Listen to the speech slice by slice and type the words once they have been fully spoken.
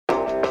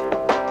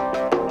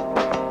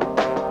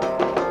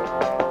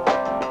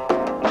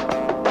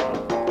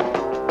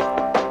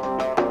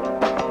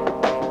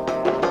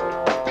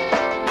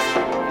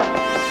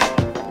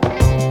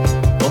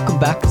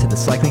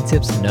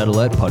Tips Nerd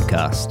Alert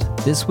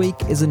podcast. This week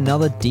is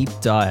another deep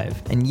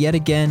dive, and yet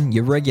again,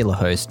 your regular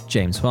host,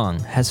 James Huang,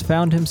 has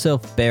found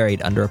himself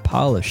buried under a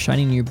pile of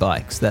shiny new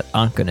bikes that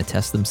aren't going to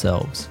test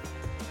themselves.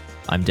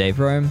 I'm Dave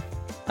Rome.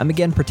 I'm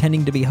again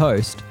pretending to be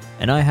host,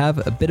 and I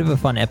have a bit of a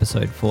fun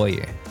episode for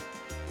you.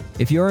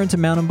 If you're into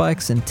mountain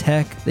bikes and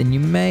tech, then you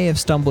may have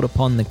stumbled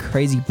upon the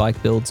crazy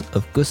bike builds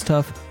of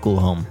Gustav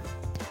Gullholm,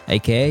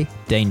 aka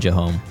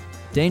Dangerholm.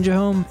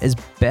 Dangerholm is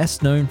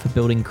best known for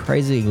building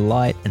crazy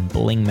light and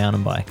bling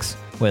mountain bikes,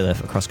 whether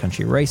for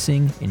cross-country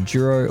racing,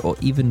 enduro, or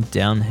even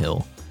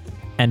downhill.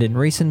 And in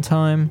recent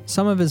time,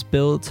 some of his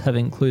builds have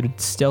included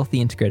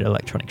stealthy integrated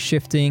electronic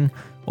shifting,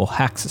 or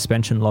hack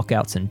suspension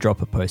lockouts and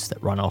dropper posts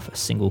that run off a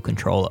single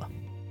controller.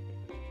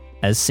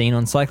 As seen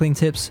on Cycling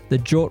Tips, the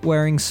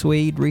jort-wearing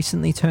Swede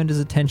recently turned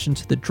his attention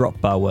to the drop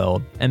bar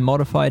world and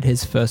modified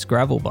his first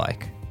gravel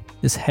bike.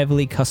 This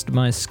heavily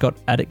customized Scott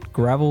Addict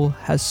gravel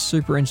has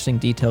super interesting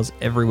details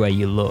everywhere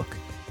you look.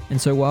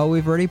 And so while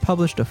we've already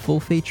published a full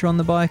feature on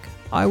the bike,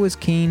 I was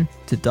keen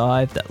to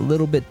dive that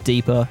little bit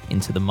deeper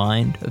into the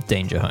mind of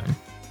Dangerholm.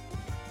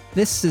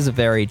 This is a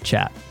varied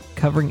chat,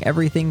 covering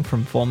everything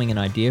from forming an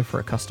idea for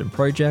a custom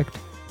project,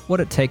 what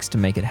it takes to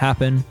make it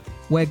happen,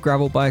 where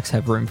gravel bikes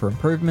have room for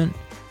improvement,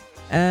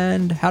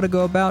 and how to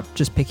go about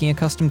just picking a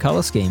custom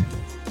color scheme.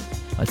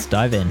 Let's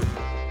dive in.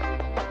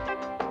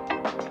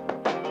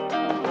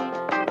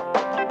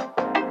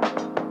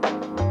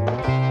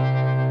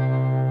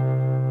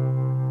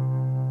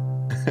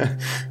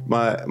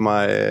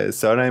 My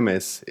surname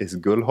is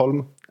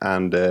Gullholm,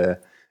 and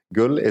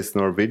Gull is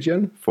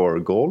Norwegian for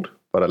gold,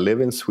 but I live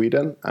in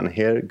Sweden, and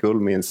here Gull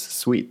means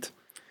sweet.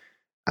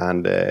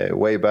 And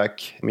way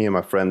back, me and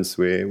my friends,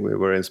 we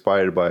were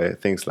inspired by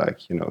things like,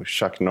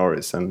 Chuck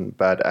Norris and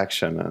bad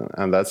action,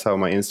 and that's how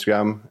my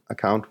Instagram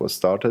account was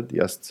started,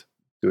 just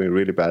doing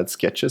really bad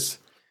sketches.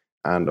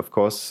 And of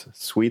course,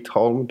 Sweet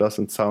Holm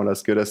doesn't sound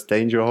as good as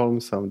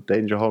Dangerholm, so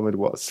Dangerholm it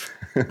was.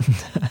 And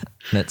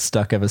it's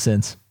stuck ever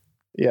since.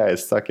 Yeah,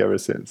 it's stuck ever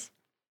since.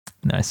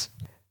 Nice.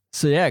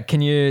 So yeah, can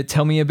you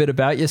tell me a bit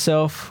about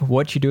yourself,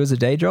 what you do as a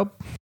day job?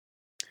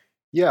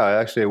 Yeah, I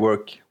actually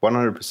work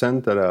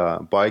 100% at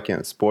a bike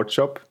and sports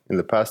shop. In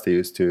the past, I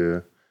used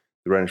to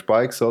rent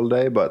bikes all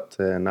day, but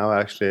now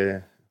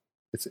actually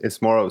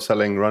it's more of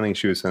selling running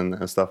shoes and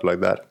stuff like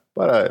that.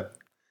 But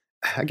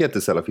I get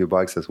to sell a few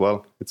bikes as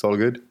well. It's all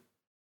good.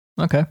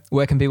 Okay.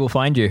 Where can people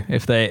find you?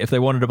 If they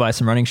wanted to buy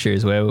some running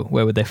shoes, where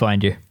would they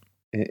find you?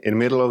 In the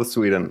middle of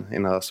Sweden,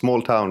 in a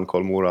small town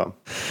called Mora.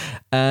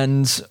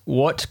 And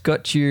what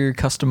got you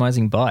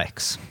customizing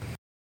bikes?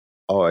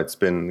 Oh, it's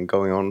been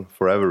going on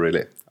forever,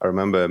 really. I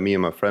remember me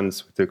and my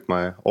friends, we took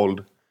my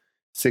old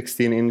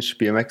 16-inch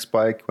BMX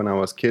bike when I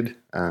was a kid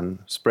and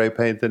spray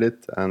painted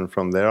it, and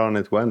from there on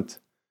it went.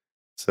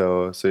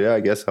 So yeah, I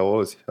guess I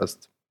always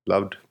just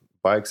loved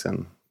bikes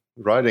and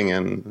riding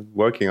and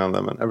working on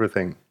them and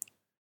everything.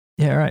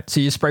 Yeah, right.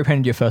 So you spray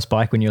painted your first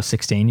bike when you were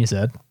 16, you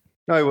said?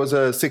 No, it was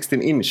a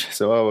 16-inch,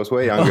 so I was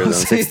way younger than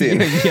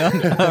 16.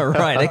 Oh,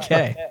 right,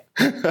 okay.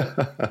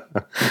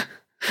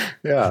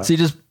 Yeah. So you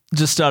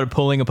just started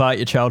pulling apart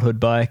your childhood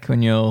bike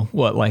when you're,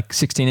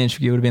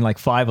 16-inch? You would have been like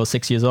 5 or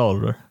 6 years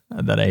old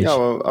at that age. Yeah,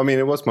 well, I mean,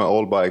 it was my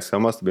old bike, so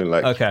I must have been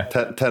like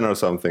 10 or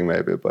something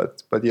maybe,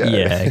 but yeah.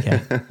 Yeah,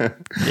 okay.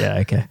 Yeah,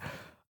 okay.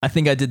 I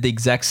think I did the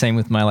exact same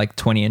with my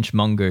 20-inch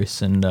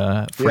Mongoose and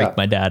freaked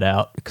my dad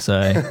out because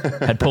I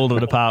had pulled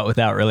it apart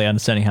without really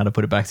understanding how to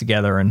put it back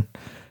together and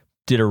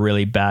did a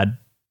really bad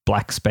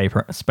black spray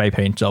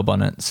paint job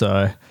on it.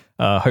 So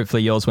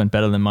hopefully yours went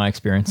better than my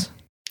experience.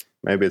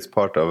 Maybe it's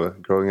part of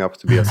growing up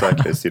to be a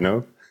cyclist,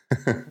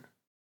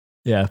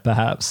 Yeah,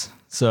 perhaps.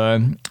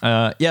 So,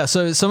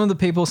 so some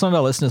of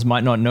our listeners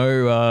might not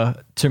know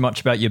too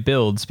much about your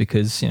builds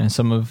because,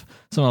 some of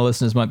our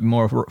listeners might be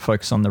more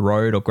focused on the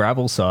road or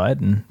gravel side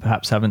and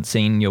perhaps haven't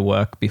seen your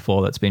work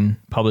before that's been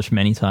published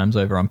many times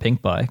over on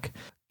Pinkbike.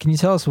 Can you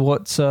tell us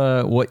what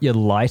your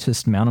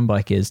lightest mountain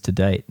bike is to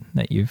date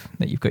that you've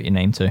got your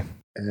name to?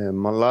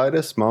 My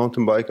lightest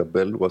mountain bike I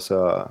built was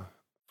a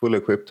fully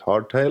equipped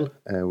hardtail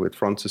with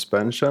front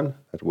suspension.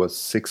 It was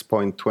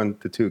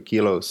 6.22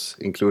 kilos,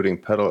 including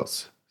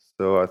pedals.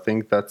 So I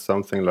think that's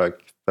something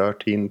like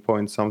 13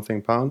 point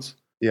something pounds.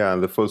 Yeah,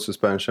 and the full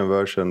suspension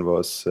version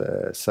was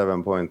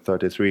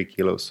 7.33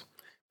 kilos.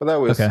 But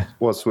that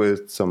was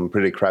with some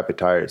pretty crappy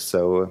tires.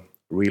 So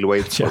real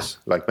weight was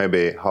like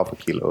maybe half a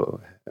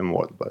kilo and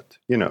more. But,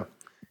 it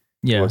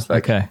was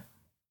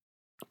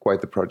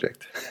quite the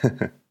project.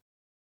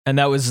 And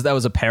that was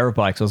a pair of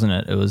bikes, wasn't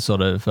it? It was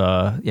sort of,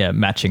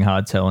 matching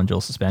hardtail and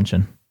dual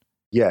suspension.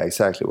 Yeah,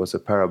 exactly. It was a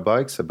pair of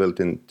bikes I built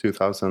in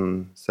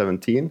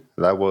 2017.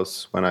 That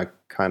was when I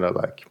kind of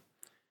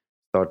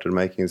started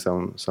making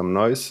some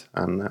noise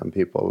and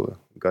people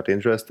got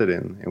interested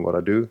in what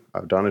I do.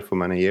 I've done it for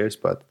many years,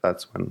 but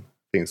that's when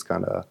things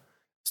kind of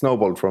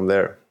snowballed from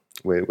there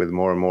with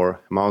more and more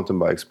mountain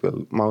bike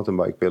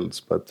builds.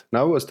 But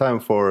now it was time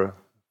for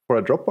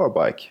a drop bar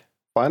bike.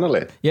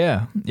 Finally.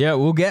 Yeah,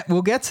 we'll get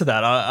to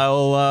that.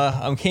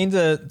 I'm keen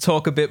to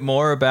talk a bit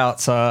more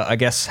about, I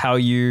guess, how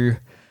you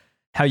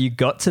how you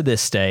got to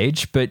this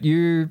stage, but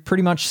you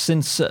pretty much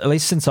at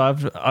least since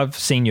I've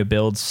seen your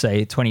builds,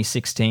 say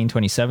 2016,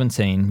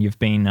 2017, you've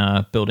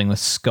been building with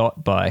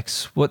Scott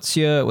Bikes. What's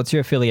your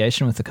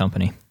affiliation with the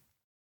company?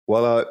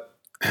 Well,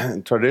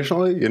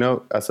 traditionally,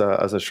 as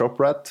a shop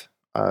rat,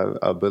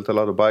 I built a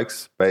lot of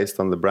bikes based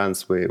on the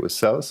brands we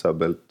sell. So I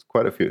built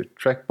quite a few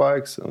Trek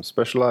bikes, and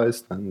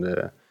Specialized, and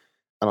a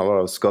lot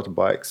of Scott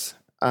bikes.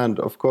 And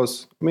of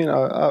course, I mean,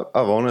 I've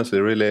honestly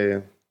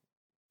really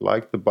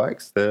liked the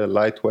bikes. They're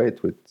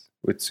lightweight,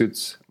 which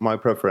suits my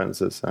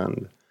preferences,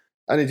 and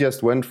it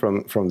just went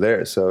from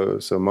there. So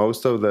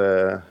most of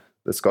the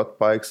Scott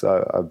bikes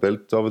I've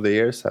built over the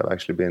years have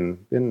actually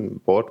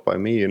been bought by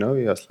me,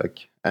 just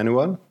like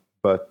anyone.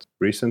 But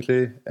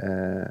recently,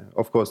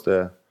 of course,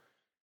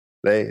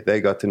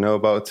 they got to know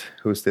about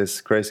who's this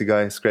crazy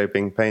guy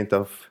scraping paint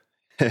off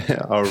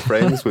our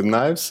frames with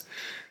knives.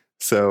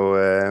 So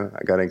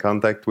I got in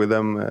contact with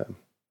them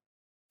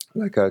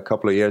like a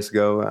couple of years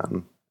ago,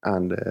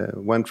 and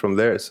went from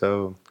there.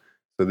 So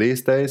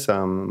these days,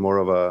 I'm more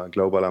of a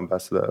global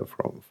ambassador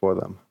for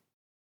them.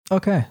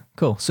 Okay,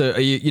 cool. So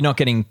you're not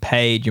getting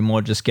paid; you're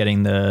more just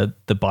getting the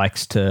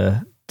bikes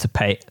to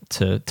pay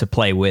to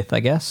play with, I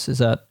guess. Is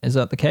that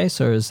the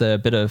case, or is there a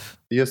bit of?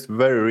 Just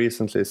very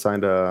recently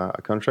signed a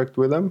contract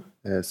with them,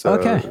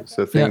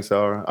 so things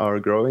are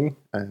growing.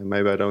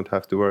 Maybe I don't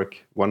have to work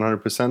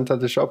 100% at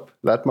the shop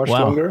that much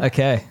longer.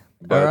 Okay,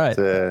 but, all right.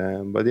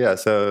 But yeah,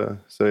 so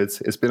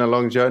it's been a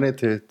long journey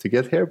to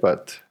get here,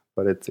 but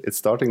it's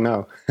starting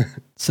now.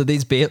 So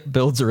these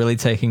builds are really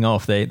taking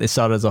off. They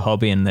started as a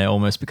hobby and they're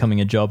almost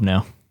becoming a job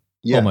now.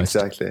 Yeah, almost.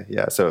 Exactly.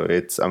 Yeah, so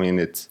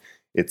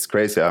it's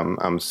crazy.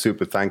 I'm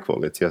super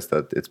thankful. It's just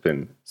that it's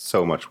been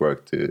so much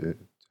work to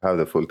have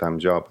the full-time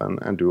job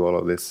and do all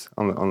of this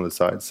on the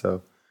side.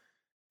 So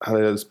a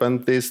little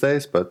spent these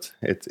days, but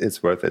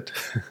it's worth it.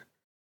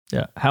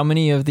 Yeah. How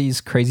many of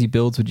these crazy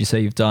builds would you say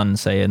you've done,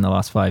 say, in the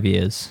last 5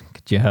 years?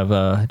 Do you have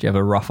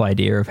a rough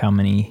idea of how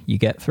many you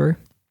get through?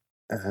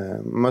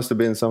 Must have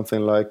been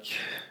something like,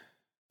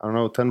 I don't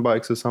know, 10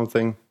 bikes or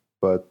something.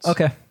 But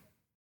okay.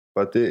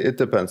 But it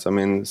depends. I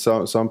mean,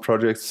 some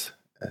projects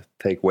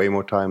take way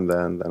more time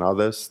than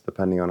others,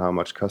 depending on how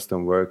much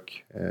custom work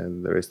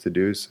there is to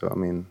do. So, I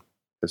mean,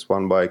 this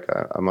one bike,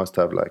 I must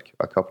have like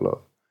a couple of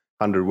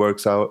 100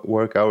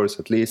 work hours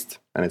at least,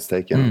 and it's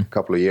taken a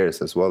couple of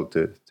years as well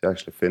to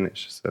actually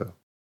finish. So,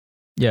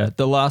 yeah,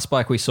 the last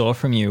bike we saw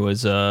from you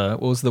was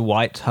what was the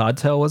white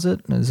hardtail? Was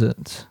it? Is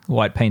it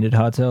white painted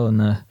hardtail?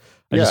 And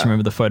I just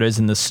remember the photos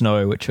in the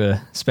snow, which were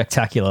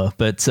spectacular.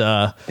 But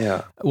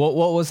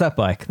what was that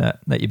bike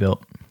that you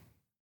built?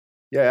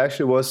 Yeah, it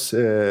actually was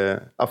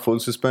a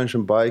full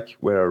suspension bike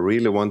where I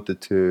really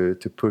wanted to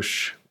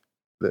push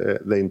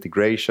the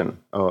integration,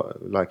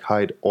 like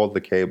hide all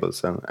the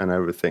cables and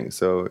everything.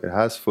 So it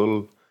has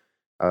full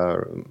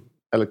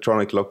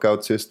electronic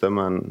lockout system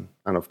and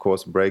of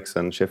course brakes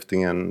and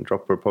shifting and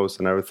dropper posts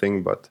and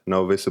everything, but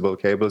no visible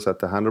cables at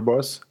the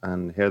handlebars.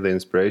 And here the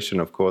inspiration,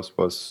 of course,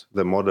 was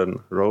the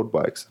modern road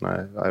bikes.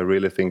 And I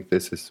really think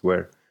this is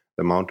where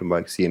the mountain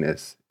bike scene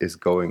is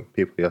going.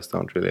 People just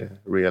don't really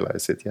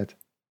realize it yet.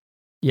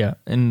 Yeah,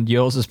 and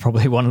yours is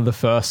probably one of the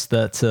first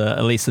that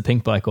at least the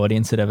Pinkbike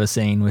audience had ever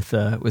seen with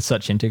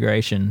such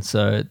integration.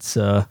 So it's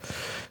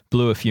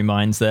blew a few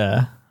minds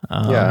there.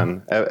 Yeah,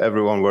 and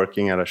everyone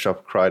working at a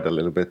shop cried a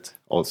little bit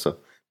also,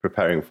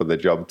 preparing for the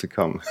job to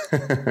come.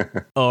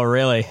 Oh,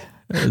 really?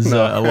 It was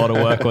a lot of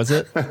work, was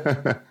it?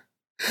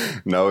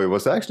 No, it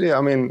was actually,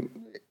 I mean,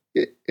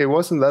 it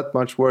wasn't that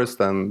much worse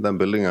than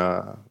building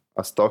a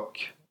stock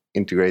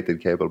integrated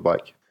cable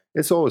bike.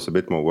 It's always a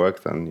bit more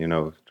work than,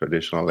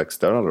 traditional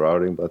external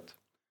routing, but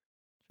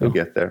we'll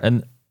get there.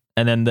 And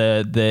then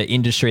the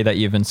industry that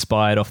you've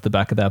inspired off the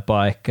back of that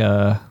bike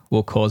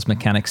will cause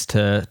mechanics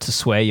to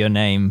swear your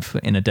name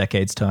in a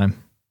decade's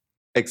time.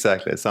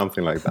 Exactly,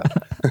 something like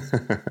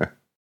that.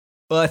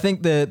 Well, I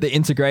think the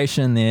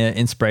integration, the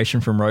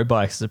inspiration from road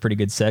bikes is a pretty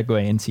good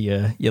segue into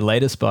your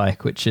latest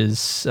bike, which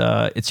is,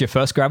 it's your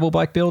first gravel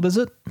bike build, is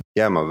it?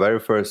 Yeah, my very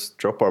first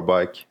drop bar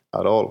bike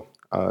at all.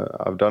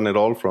 I've done it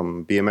all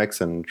from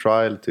BMX and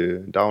trial to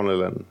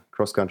downhill and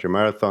cross-country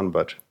marathon,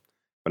 but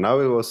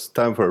now it was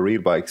time for a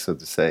real bike, so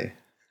to say.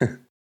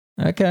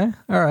 Okay,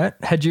 all right.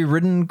 Had you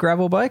ridden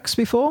gravel bikes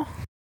before?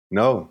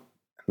 No,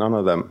 none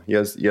of them.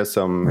 Yes,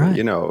 some,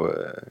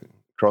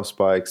 cross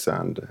bikes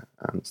and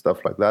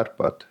stuff like that,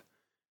 but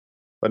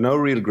no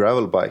real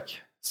gravel bike.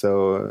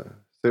 So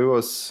it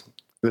was...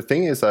 The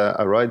thing is,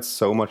 I ride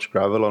so much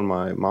gravel on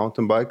my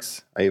mountain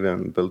bikes. I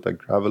even built a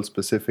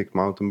gravel-specific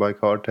mountain bike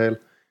hardtail.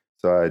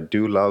 So I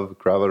do love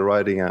gravel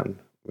riding, and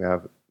we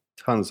have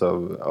tons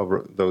of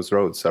those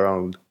roads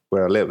around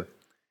where I live.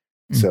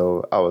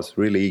 So I was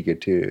really eager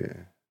to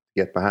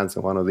get my hands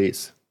on one of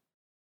these.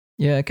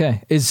 Yeah,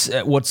 okay.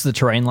 What's the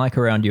terrain like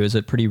around you? Is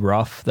it pretty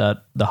rough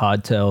that the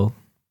hardtail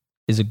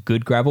is a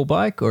good gravel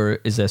bike, or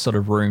is there sort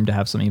of room to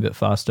have something a bit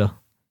faster?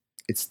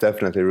 It's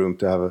definitely room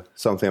to have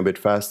something a bit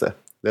faster.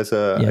 There's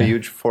a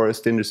huge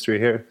forest industry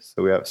here,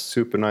 so we have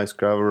super nice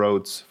gravel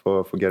roads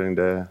for getting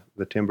the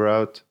timber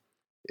out.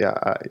 Yeah,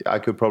 I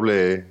could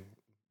probably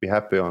be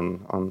happy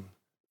on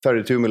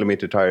 32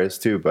 millimeter tires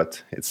too,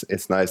 but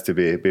it's nice to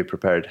be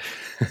prepared.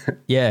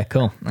 Yeah,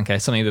 cool. Okay,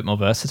 something a bit more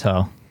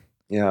versatile.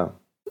 Yeah.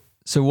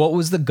 So what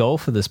was the goal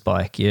for this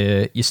bike?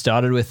 You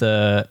started with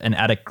an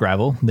Addict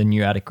Gravel, the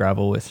new Addict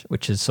Gravel,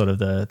 which is sort of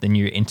the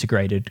new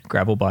integrated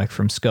gravel bike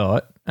from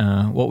Scott.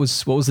 What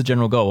was the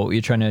general goal? What were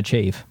you trying to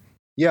achieve?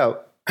 Yeah,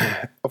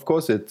 of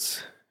course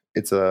it's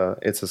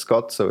a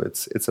Scott, so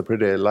it's a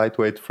pretty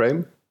lightweight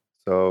frame.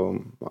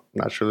 So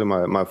naturally,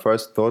 my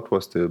first thought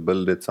was to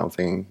build it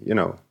something,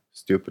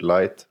 stupid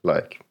light,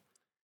 like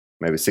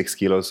maybe 6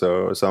 kilos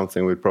or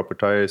something with proper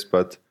tires.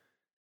 But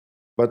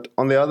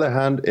on the other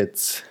hand,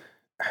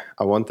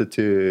 I wanted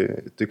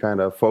to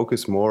kind of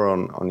focus more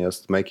on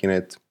just making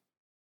it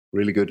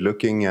really good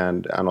looking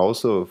and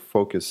also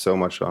focus so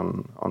much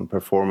on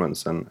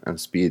performance and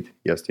speed.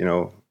 Just,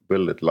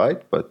 build it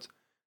light, but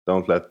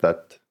don't let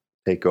that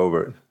take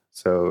over.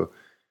 So,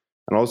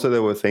 and also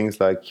there were things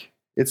like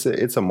it's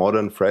a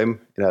modern frame.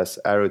 It has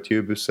aero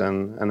tubes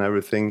and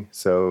everything.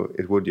 So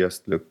it would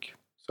just look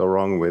so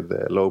wrong with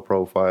the low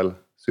profile,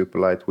 super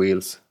light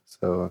wheels.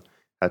 So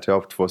had to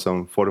opt for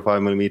some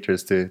 45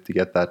 millimeters to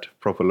get that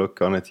proper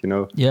look on it,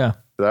 Yeah.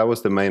 So that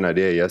was the main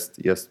idea,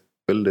 just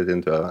build it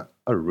into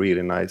a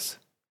really nice,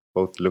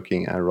 both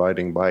looking and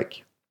riding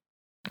bike.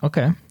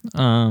 Okay.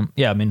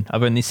 Yeah, I mean,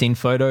 I've only seen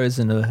photos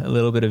and a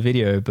little bit of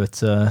video,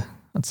 but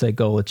I'd say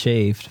goal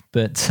achieved.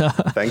 But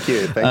Thank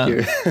you.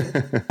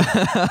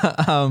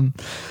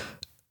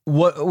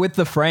 What with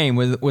the frame,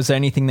 was there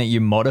anything that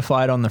you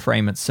modified on the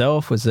frame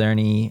itself? Was there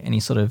any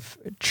sort of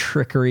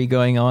trickery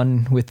going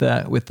on with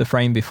the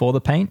frame before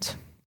the paint?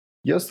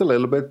 Just a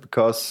little bit,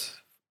 because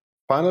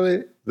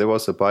finally there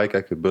was a bike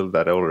I could build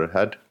that already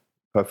had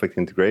perfect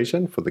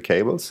integration for the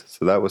cables.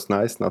 So that was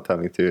nice, not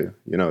having to,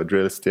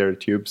 drill steer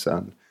tubes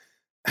and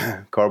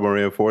carbon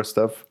reinforced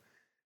stuff.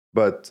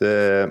 But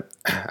I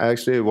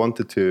actually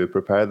wanted to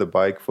prepare the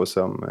bike for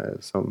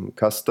some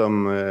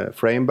custom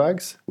frame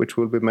bags, which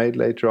will be made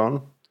later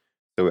on.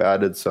 So we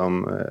added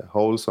some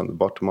holes on the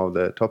bottom of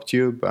the top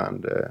tube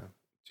and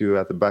 2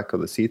 at the back of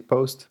the seat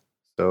post.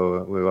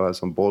 So we will have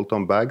some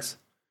bolt-on bags.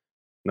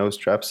 No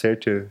straps here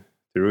to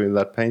ruin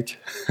that paint.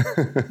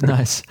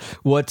 Nice.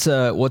 What's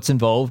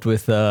involved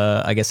with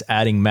I guess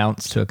adding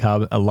mounts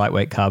to a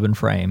lightweight carbon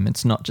frame?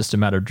 It's not just a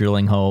matter of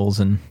drilling holes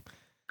and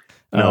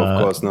no,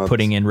 of course not.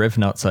 Putting in riv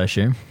nuts, I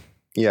assume.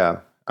 Yeah,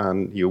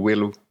 and you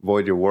will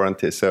void your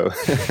warranty, so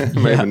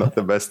maybe not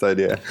the best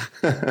idea.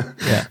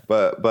 Yeah.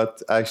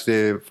 But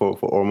actually, for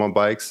all my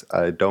bikes,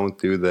 I don't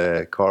do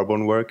the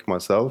carbon work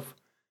myself.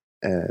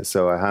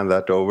 So I hand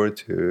that over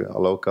to a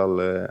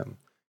local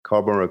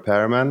carbon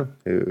repairman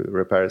who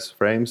repairs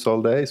frames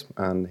all days,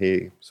 and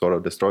he sort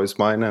of destroys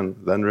mine and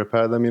then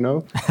repair them,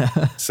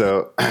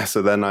 So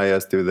then I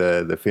just do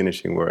the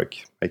finishing work,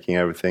 making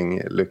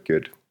everything look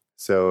good.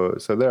 So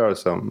there are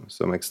some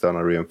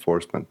external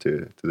reinforcement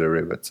to the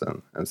rivets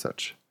and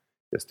such,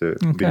 just to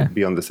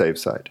be on the safe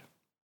side.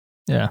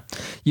 Yeah.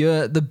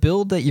 The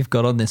build that you've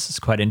got on this is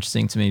quite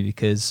interesting to me,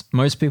 because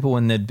most people,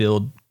 when they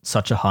build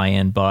such a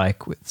high-end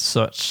bike with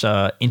such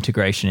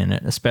integration in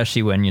it,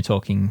 especially when you're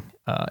talking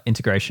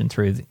integration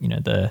through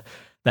the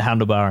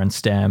handlebar and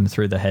stem,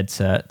 through the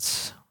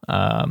headsets,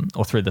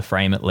 or through the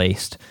frame at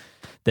least,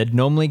 they'd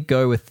normally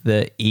go with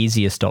the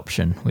easiest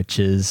option, which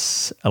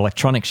is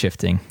electronic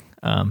shifting.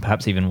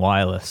 Perhaps even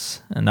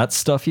wireless. And that's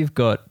stuff you've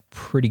got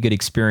pretty good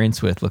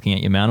experience with looking at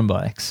your mountain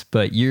bikes.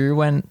 But you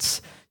went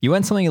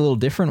something a little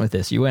different with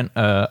this. You went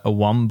a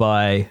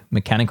 1x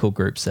mechanical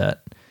group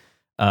set,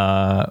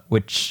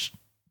 which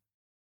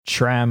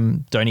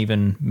SRAM don't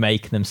even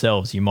make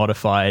themselves. You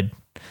modified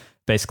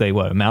basically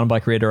a mountain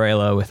bike rear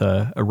derailleur with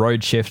a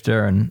road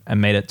shifter and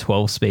made it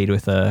 12-speed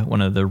with one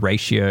of the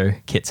Ratio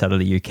kits out of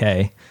the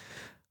UK.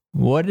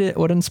 What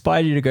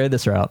inspired you to go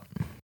this route?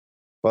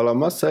 Well, I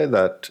must say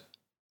that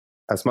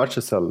as much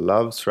as I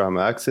love SRAM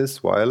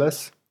Axis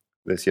wireless,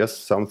 there's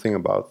just something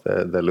about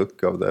the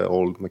look of the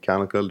old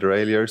mechanical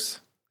derailleurs.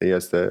 They're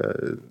just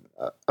a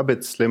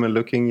bit slimmer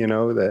looking,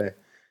 I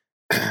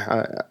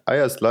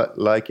just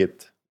like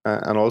it.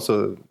 And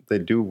also, they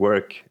do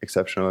work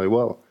exceptionally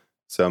well.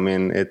 So, I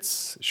mean,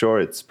 it's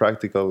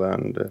practical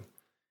and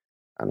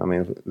I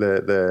mean,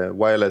 the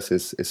wireless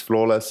is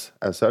flawless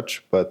as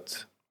such,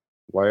 but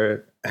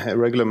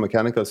regular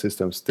mechanical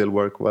systems still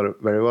work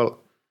very well.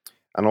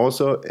 And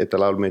also, it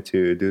allowed me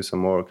to do some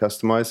more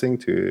customizing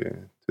to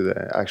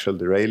the actual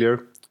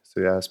derailleur.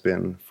 So it has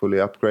been fully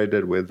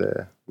upgraded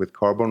with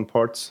carbon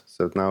parts.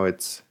 So now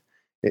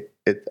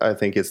I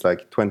think it's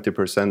like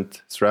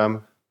 20%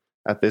 SRAM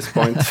at this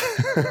point.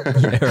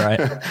 Yeah,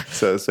 right.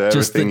 So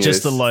everything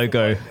just the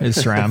logo is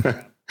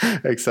SRAM.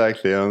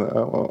 Exactly,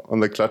 on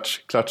the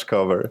clutch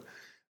cover.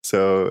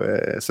 So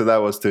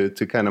that was to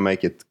kind of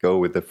make it go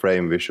with the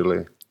frame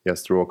visually,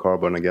 just raw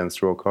carbon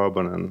against raw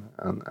carbon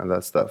and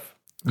that stuff.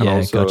 And yeah,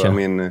 also, gotcha. I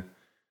mean,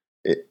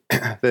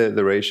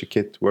 the Ratio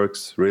kit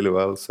works really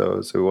well, so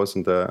it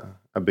wasn't a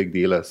big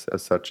deal as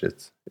such.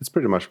 It's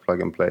pretty much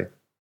plug and play.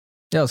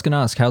 Yeah, I was going to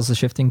ask, how's the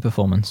shifting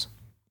performance?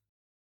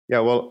 Yeah,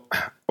 well,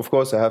 of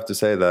course, I have to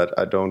say that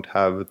I don't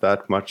have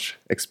that much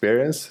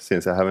experience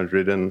since I haven't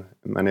ridden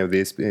many of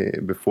these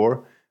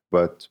before,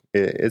 but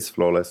it's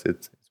flawless.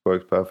 It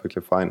works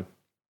perfectly fine.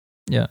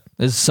 Yeah,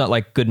 it's not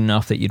like good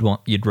enough that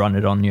you'd run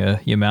it on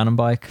your mountain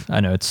bike.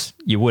 I know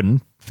you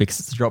wouldn't fix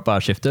the drop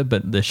bar shifter,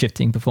 but the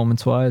shifting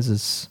performance wise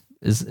is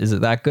it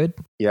that good?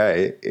 Yeah,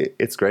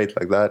 it's great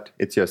like that.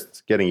 It's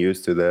just getting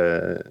used to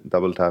the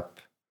double tap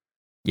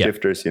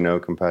shifters,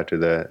 compared to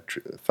the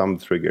thumb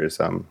triggers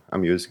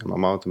I'm using on my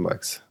mountain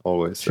bikes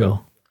always.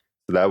 Sure.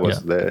 So that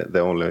was the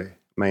only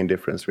main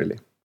difference, really.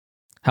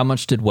 How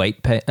much did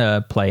weight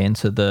play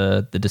into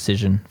the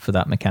decision for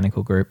that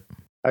mechanical group?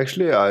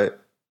 Actually, I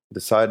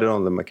decided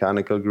on the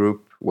mechanical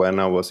group when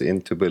I was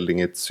into building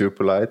it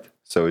super light,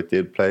 so it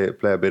did play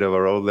a bit of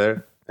a role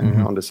there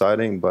on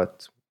deciding.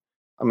 But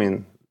I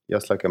mean,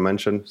 just like I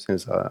mentioned,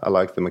 since I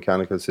like the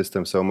mechanical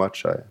system so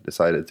much, I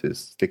decided to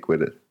stick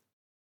with it.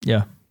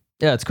 Yeah,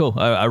 it's cool.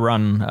 I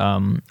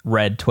run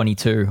Red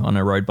 22 on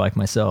a road bike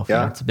myself.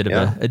 Yeah, it's a bit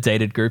of a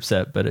dated group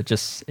set, but it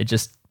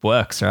just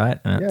works, right?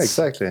 And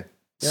exactly.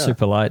 Yeah.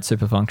 Super light,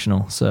 super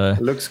functional. So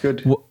it looks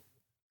good.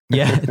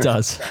 Yeah, it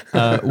does.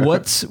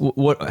 What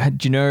do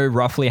you know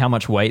roughly how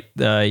much weight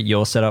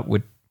your setup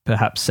would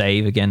perhaps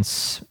save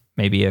against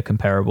maybe a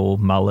comparable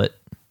mullet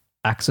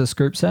Axis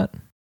group set?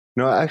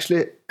 No,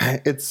 actually,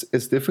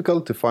 it's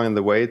difficult to find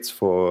the weights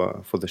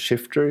for the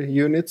shifter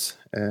units.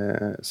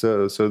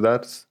 So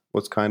that's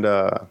what's kind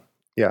of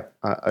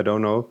I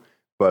don't know.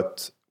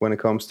 But when it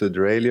comes to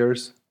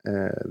derailleurs,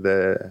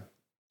 the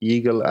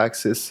Eagle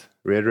Axis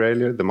rear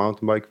derailleur, the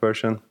mountain bike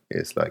version,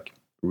 is like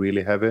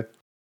really heavy.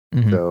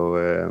 Mm-hmm.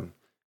 So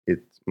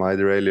my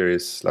derailleur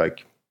is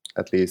like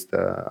at least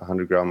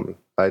 100 gram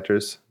lighter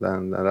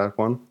than that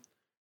one,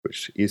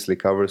 which easily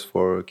covers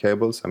for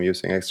cables. I'm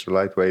using extra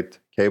lightweight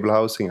cable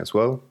housing as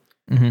well.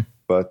 Mm-hmm.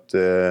 But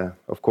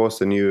of course,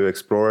 the new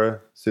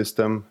Explorer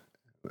system,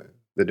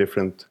 the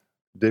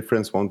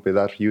difference won't be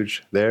that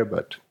huge there.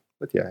 But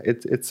yeah,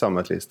 it's some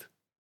at least.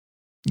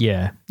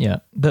 Yeah.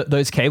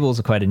 Those cables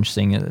are quite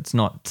interesting. It's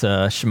not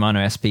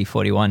Shimano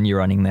SP41 you're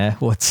running there.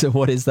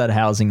 What is that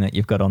housing that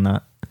you've got on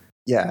that?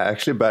 Yeah, I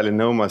actually barely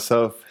know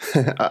myself.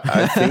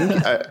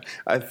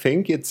 I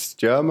think it's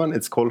German.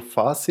 It's called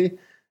Fasi,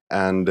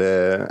 and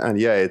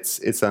yeah,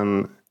 it's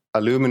an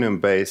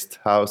aluminum-based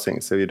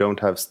housing, so you don't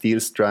have steel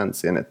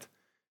strands in it.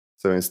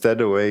 So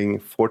instead of weighing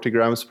 40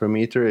 grams per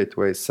meter, it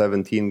weighs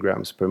 17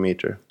 grams per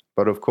meter.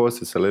 But of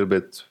course, it's a little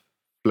bit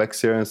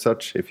flexier and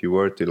such. If you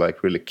were to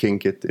like really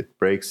kink it, it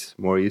breaks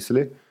more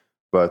easily.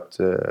 But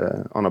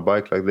on a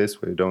bike like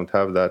this, where you don't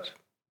have that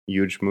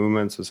huge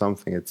movements or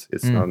something,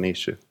 it's not an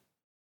issue.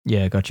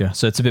 Yeah, gotcha.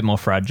 So it's a bit more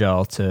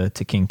fragile to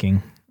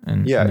kinking.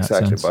 Yeah,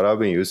 exactly. But I've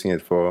been using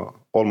it for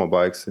all my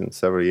bikes in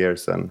several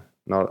years and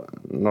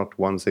not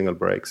one single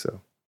break.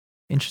 So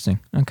interesting.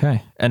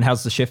 Okay. And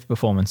how's the shift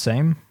performance?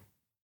 Same?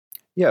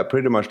 Yeah,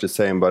 pretty much the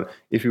same. But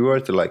if you were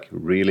to like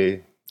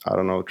really, I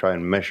don't know, try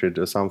and measure it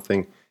or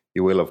something,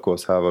 you will of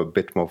course have a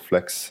bit more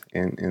flex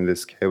in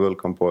this cable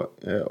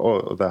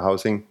or the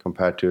housing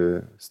compared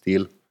to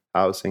steel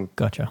housing.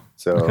 Gotcha.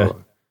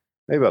 So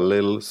maybe a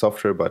little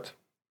softer, but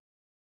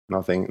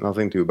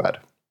nothing too bad.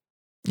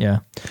 Yeah,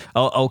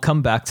 I'll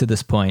come back to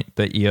this point,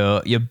 but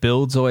your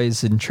builds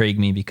always intrigue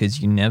me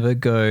because you never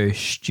go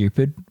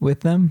stupid with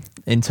them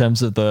in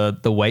terms of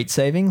the weight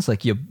savings.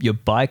 Like your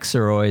bikes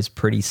are always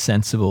pretty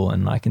sensible,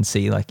 and I can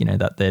see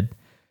that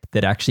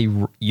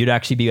you'd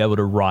actually be able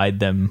to ride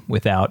them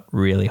without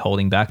really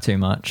holding back too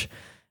much.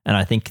 And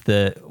I think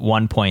the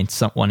one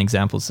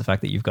example is the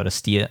fact that you've got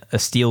a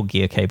steel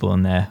gear cable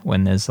in there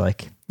when there's the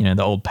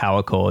old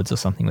power cords or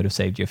something would have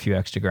saved you a few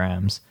extra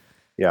grams.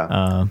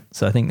 Yeah.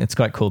 So I think it's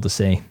quite cool to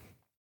see.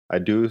 I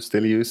do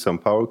still use some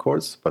power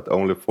cords, but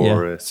only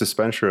for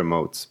suspension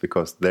remotes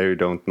because there you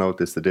don't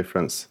notice the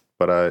difference.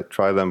 But I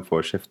try them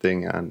for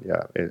shifting and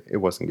it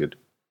wasn't good,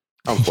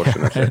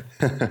 unfortunately.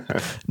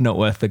 Not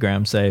worth the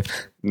gram saved.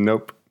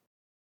 Nope.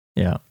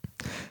 Yeah.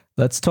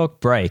 Let's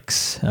talk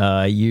brakes.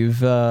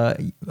 You've a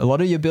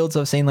lot of your builds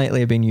I've seen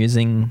lately have been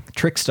using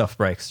Trick Stuff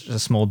brakes, just a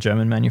small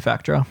German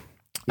manufacturer.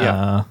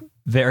 Yeah.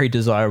 Very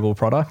desirable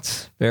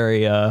product.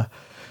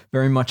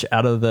 Very much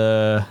out of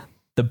the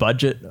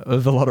budget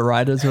of a lot of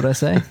riders, would I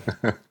say?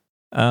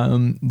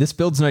 This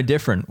build's no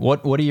different.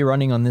 What are you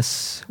running on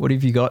this? What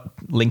have you got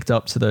linked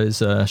up to those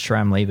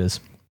SRAM levers?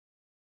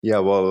 Yeah,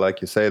 well, like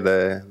you say,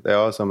 there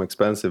are some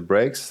expensive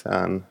brakes,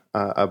 and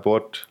I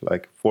bought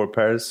like 4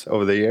 pairs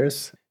over the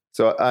years.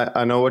 So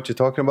I know what you're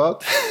talking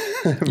about.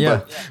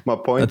 Yeah, but my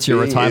point that's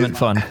your retirement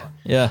fund.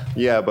 Yeah.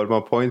 Yeah, but my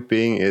point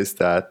being is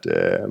that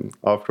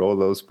after all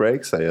those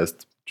brakes, I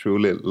just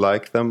truly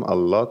like them a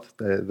lot.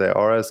 They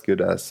are as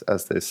good as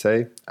they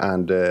say,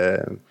 and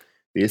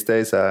these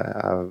days I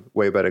have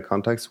way better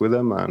contacts with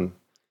them and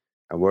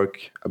I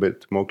work a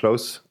bit more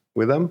close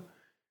with them.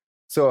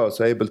 So I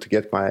was able to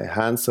get my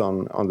hands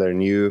on their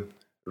new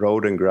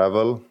road and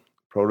gravel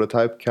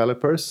prototype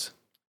calipers.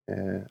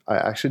 I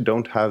actually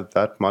don't have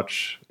that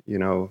much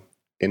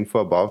info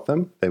about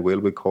them. They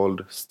will be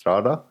called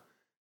Strada,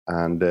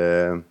 and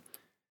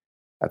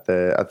at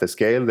the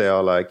scale, they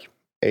are like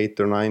 8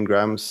 or 9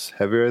 grams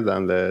heavier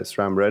than the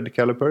SRAM Red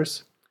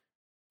calipers,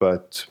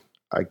 but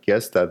I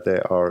guess that they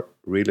are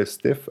really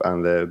stiff,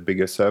 and the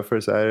bigger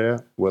surface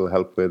area will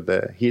help with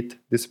the heat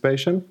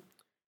dissipation.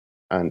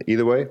 And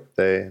either way,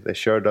 they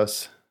sure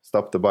does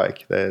stop the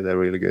bike. They're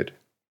really good.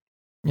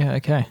 Yeah,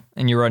 okay.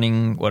 And you're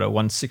running, what, a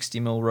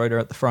 160mm rotor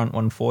at the front,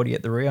 140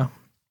 at the rear?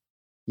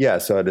 Yeah,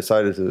 so I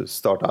decided to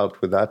start out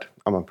with that.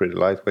 I'm a pretty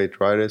lightweight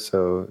rider,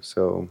 so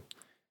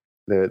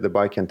the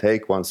bike can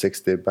take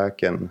 160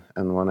 back and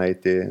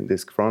 180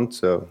 disc front.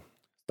 So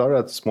start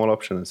at a small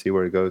option and see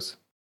where it goes.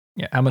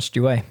 Yeah, how much do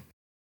you weigh?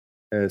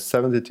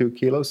 72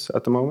 kilos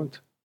at the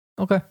moment.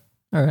 Okay,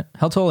 all right.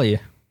 How tall are you?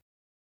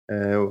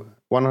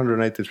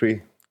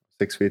 183,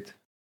 6 feet.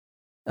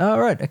 Oh,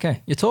 right.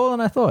 Okay. You're taller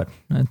than I thought.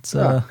 It's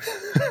yeah.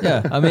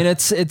 I mean,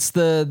 it's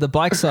the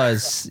bike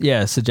size.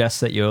 Yeah, suggests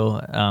that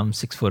you're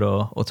 6 foot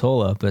or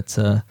taller. But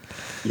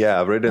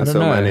yeah, I've ridden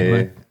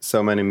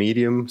so many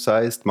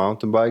medium-sized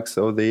mountain bikes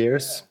over the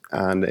years,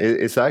 and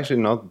it's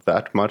actually not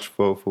that much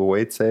for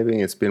weight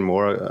saving. It's been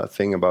more a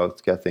thing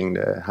about getting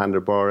the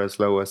handlebar as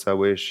low as I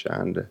wish,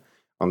 and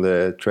on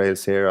the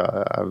trails here,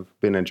 I've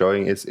been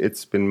enjoying.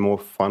 It's been more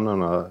fun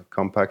on a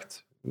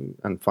compact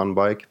and fun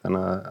bike than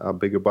a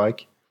bigger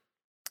bike.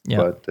 Yeah.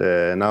 But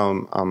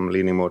now I'm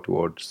leaning more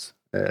towards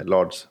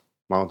large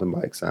mountain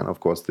bikes, and of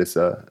course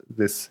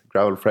this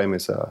gravel frame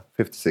is a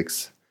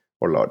 56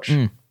 or large.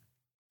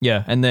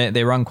 Yeah, and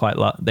they run quite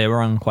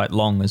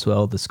long as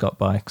well. The Scott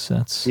bikes,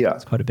 it's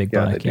quite a big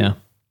bike. Yeah.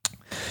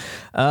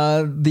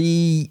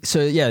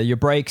 Your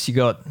brakes you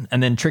got,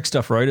 and then trick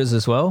stuff rotors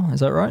as well.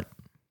 Is that right?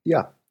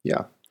 Yeah.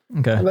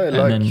 Okay.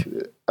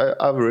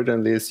 I've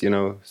ridden these,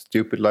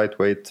 stupid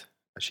lightweight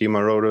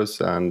Shima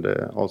rotors and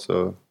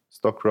also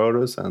stock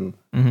rotors, and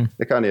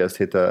they kind of just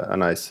hit a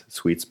nice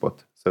sweet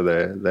spot. So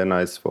they're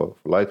nice for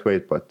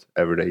lightweight but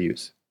everyday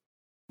use.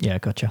 Yeah,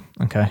 gotcha.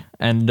 Okay,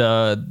 and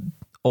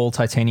all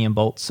titanium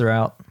bolts are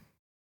out.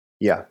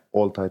 Yeah,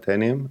 all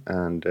titanium,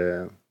 and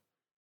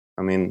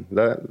I mean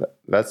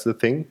that's the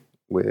thing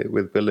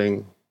with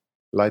building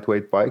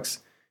lightweight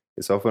bikes.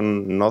 It's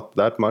often not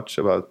that much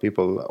about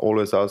people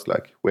always ask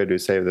like, where do you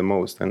save the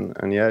most?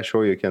 And yeah,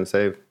 sure, you can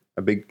save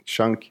a big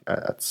chunk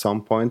at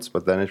some points,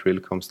 but then it really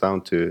comes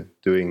down to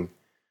doing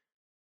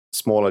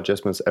small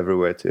adjustments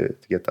everywhere to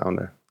get down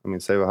there. I mean,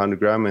 save 100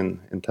 gram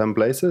in 10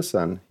 places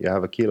and you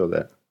have a kilo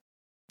there.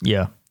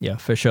 Yeah,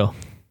 for sure.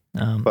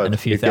 And a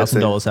few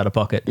 $1,000s out of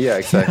pocket. Yeah,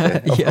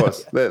 exactly. Of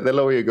course. The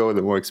lower you go,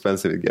 the more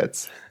expensive it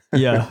gets.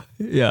 Yeah.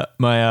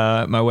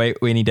 My weight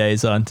weenie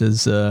days aren't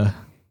as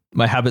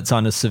my habits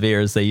aren't as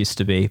severe as they used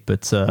to be,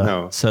 but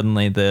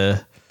suddenly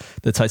the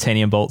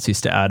titanium bolts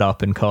used to add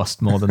up and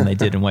cost more than they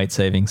did in weight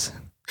savings.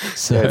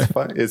 So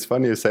yeah, it's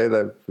funny you say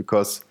that,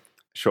 because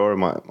sure,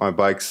 my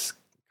bikes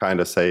kind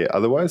of say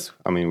otherwise.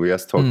 I mean, we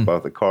just talked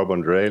about the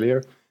carbon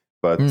derailleur,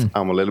 but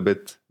I'm a little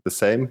bit the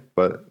same.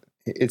 But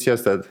it's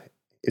just that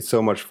it's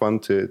so much fun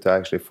to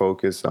actually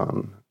focus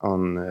on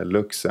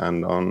looks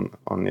and on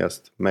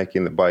just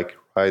making the bike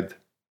ride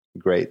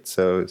great.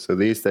 So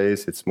these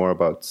days it's more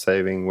about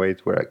saving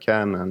weight where I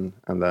can,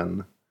 and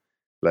then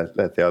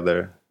let the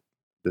other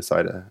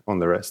decide on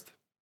the rest.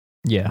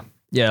 Yeah.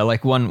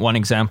 Like one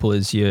example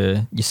is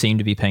you seem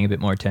to be paying a bit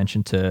more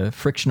attention to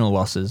frictional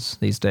losses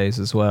these days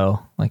as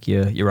well. Like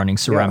you're running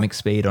ceramic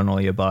speed on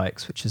all your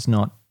bikes, which is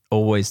not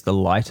always the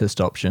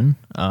lightest option.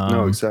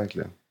 No,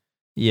 exactly.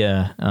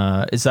 Yeah.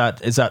 Is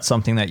that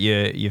something that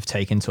you've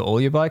taken to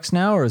all your bikes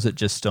now, or is it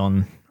just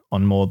on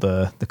more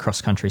the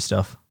cross country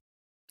stuff?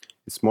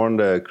 It's more on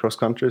the cross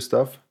country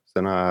stuff.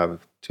 Then I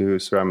have 2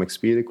 ceramic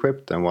speed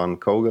equipped and 1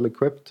 Kogel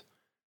equipped.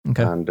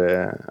 Okay. And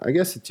I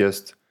guess it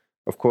just,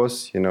 of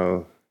course,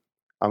 I'm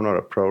not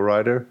a pro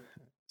rider,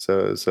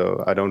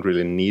 so I don't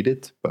really need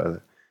it,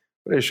 but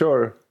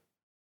sure,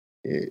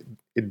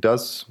 it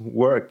does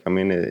work. I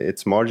mean,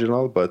 it's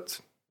marginal, but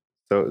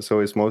so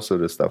is most of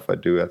the stuff I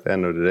do at the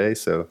end of the day.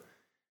 So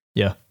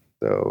yeah.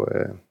 So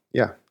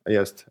I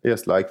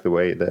just like the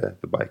way the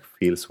bike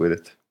feels with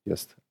it,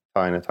 just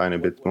tiny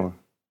bit more.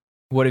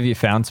 What have you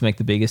found to make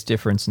the biggest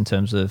difference in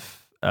terms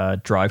of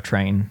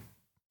drivetrain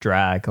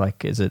drag?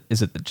 Like, is it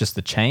just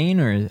the chain,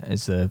 or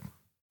is the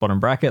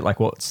bottom bracket? Like,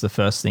 what's the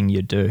first thing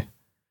you'd do?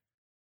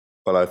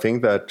 Well, I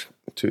think that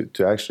to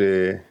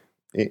actually,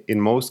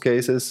 in most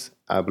cases,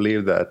 I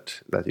believe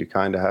that you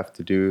kind of have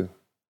to do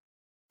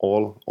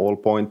all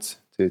points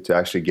to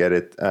actually get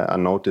it a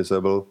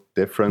noticeable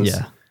difference.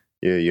 Yeah.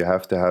 You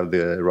have to have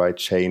the right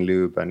chain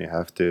loop, and you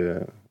have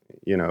to,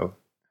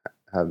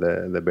 have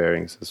the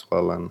bearings as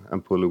well,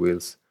 and pulley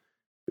wheels,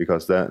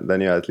 because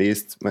then you at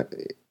least,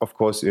 of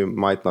course, you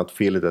might not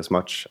feel it as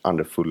much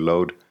under full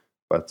load,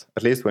 but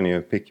at least when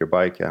you pick your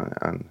bike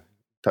and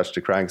touch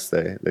the cranks,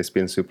 they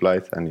spin super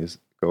light, and you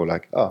go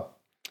like, oh,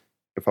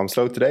 if I'm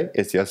slow today,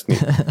 it's just me.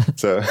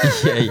 So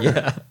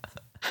yeah.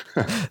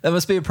 That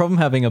must be a problem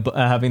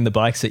having the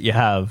bikes that you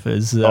have.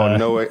 Is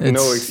no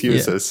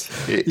excuses.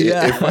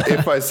 Yeah.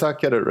 If I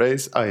suck at a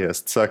race, I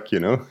just suck.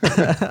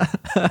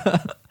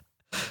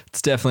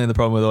 It's definitely the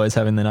problem with always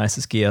having the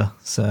nicest gear.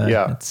 So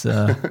yeah, it's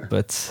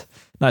but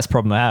Nice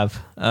problem to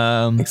have.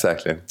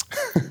 Exactly.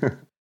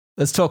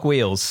 Let's talk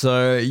wheels.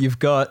 So you've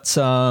got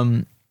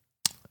I'm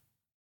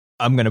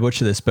going to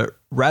butcher this, but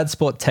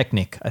Radsport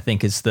Technic, I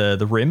think, is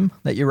the rim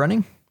that you're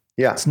running.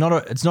 Yeah. It's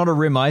not a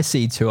rim I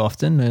see too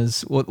often.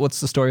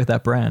 What's the story with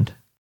that brand?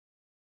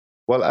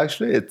 Well,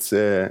 actually, it's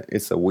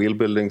a wheel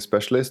building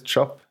specialist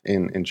shop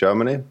in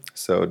Germany.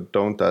 So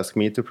don't ask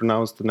me to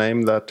pronounce the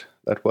name that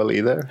well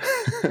either.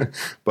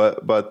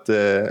 but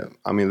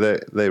I mean,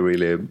 they're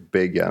really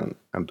big and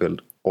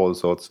build all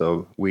sorts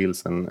of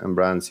wheels and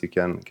brands you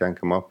can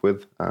come up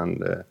with,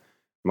 and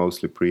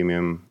mostly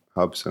premium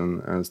hubs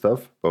and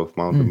stuff, both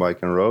mountain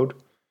bike and road.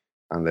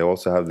 And they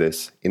also have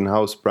this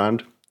in-house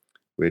brand,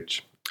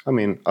 which, I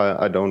mean,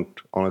 I don't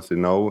honestly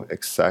know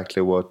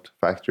exactly what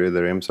factory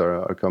the rims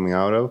are coming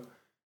out of,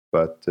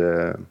 but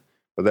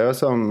there are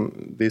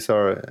some. These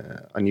are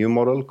a new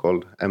model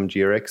called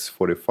MGRX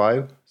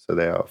 45. So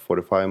they are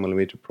 45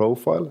 millimeter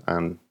profile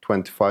and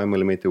 25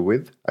 millimeter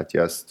width at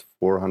just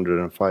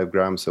 405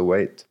 grams of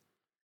weight.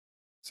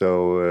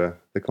 So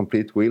the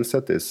complete wheel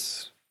set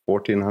is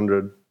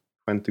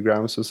 1420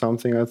 grams or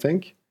something, I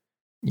think,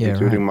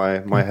 including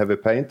right. my heavy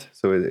paint.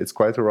 So it's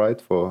quite all right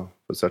for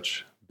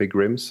such big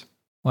rims.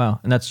 Wow,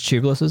 and that's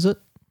tubeless, is it?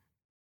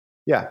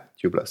 Yeah,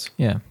 tubeless.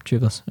 Yeah,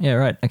 tubeless. Yeah,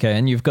 right. Okay,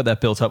 and you've got that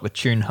built up with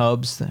Tune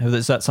hubs.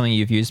 Is that something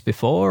you've used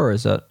before, or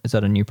is that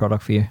a new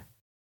product for you?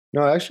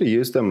 No, I actually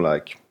used them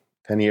like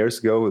 10 years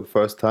ago the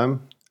first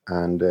time,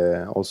 and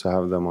also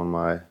have them on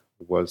my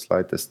world's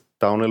lightest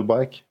downhill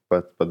bike.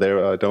 But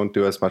there I don't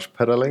do as much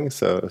pedaling,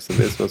 so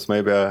this was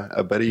maybe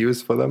a better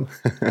use for them.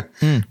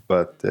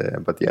 But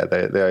yeah,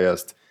 they are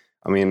just.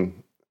 I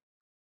mean,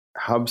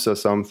 hubs are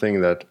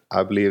something that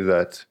I believe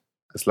that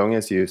as long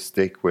as you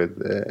stick with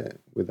a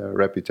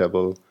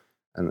reputable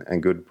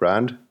and good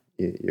brand,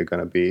 you're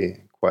going to be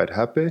quite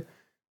happy.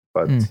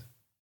 But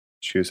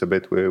choose a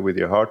bit with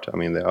your heart. I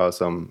mean, there are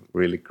some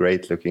really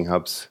great looking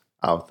hubs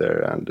out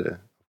there, and of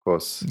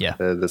course,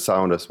 the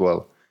sound as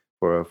well.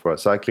 For a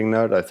cycling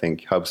nerd, I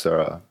think hubs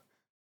are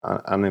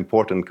an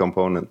important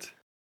component.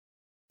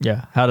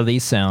 Yeah. How do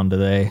these sound?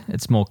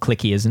 It's more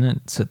clicky, isn't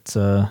it?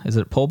 Is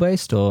it Paul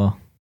based or?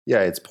 Yeah,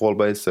 it's Paul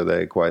based, so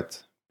they're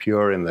quite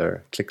pure in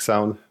their click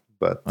sound.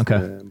 But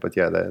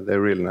yeah,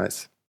 they're really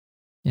nice.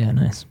 Yeah,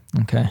 nice.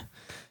 Okay.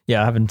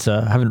 Yeah, I haven't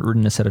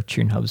ridden a set of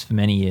Tune hubs for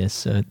many years,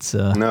 so it's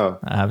I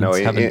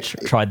haven't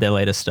tried their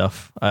latest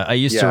stuff. I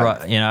used to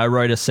ride, I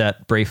rode a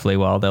set briefly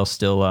while they were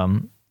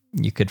still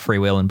you could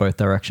freewheel in both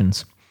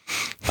directions.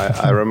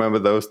 I remember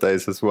those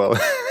days as well.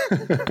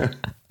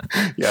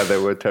 Yeah, they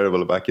were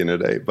terrible back in the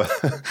day,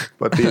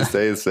 but these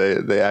days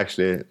they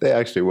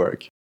actually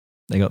work.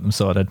 They got them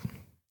sorted.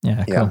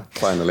 Yeah, cool. Yeah,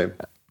 finally.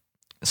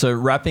 So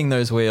wrapping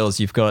those wheels,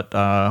 you've got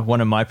one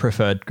of my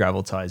preferred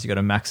gravel tires. You've got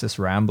a Maxxis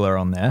Rambler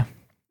on there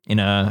in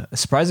a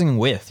surprising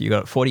width. You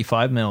got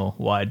 45 mil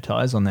wide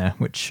tires on there,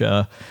 which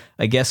I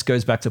guess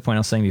goes back to the point I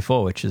was saying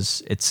before, which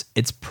is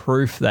it's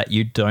proof that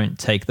you don't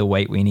take the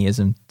weight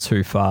weeniism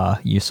too far.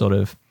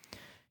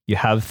 You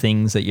have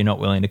things that you're not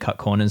willing to cut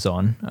corners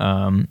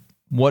on.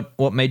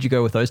 What made you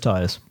go with those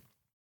tires?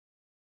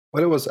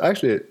 Well, it was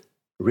actually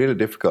really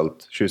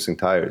difficult choosing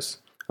tires.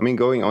 I mean,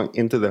 going on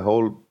into the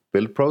whole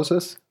build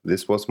process,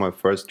 this was my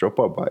first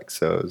drop-out bike,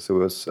 so it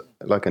was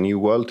like a new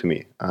world to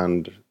me.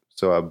 And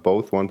so I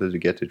both wanted to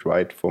get it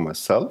right for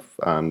myself,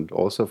 and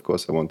also, of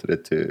course, I wanted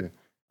it to,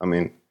 I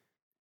mean,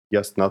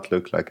 just not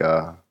look like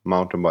a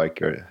mountain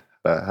biker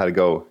had a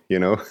go,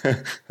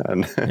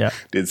 and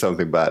did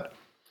something bad.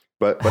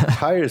 But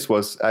tires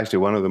was actually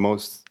one of the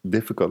most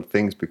difficult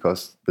things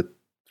because the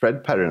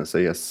tread patterns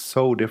are just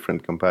so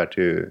different compared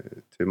to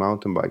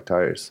mountain bike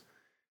tires.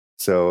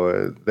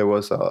 So there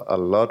was a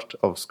lot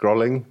of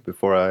scrolling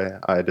before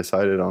I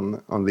decided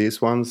on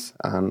these ones,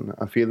 and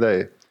I feel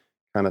they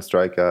kind of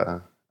strike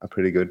a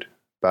pretty good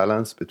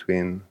balance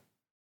between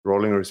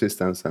rolling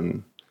resistance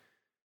and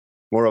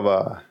more of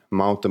a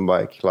mountain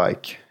bike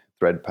like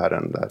tread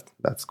pattern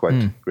that's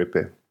quite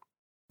grippy.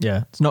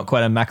 Yeah, it's not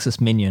quite a Maxxis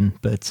Minion,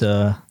 but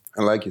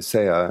and like you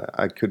say,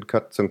 I could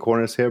cut some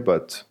corners here,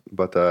 but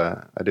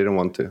I didn't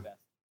want to.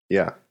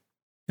 Yeah.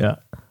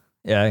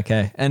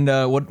 Okay. And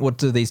what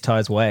do these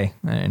tires weigh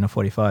in a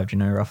 45? Do you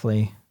know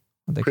roughly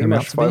what they came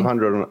out to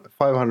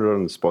 500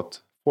 on the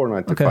spot,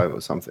 495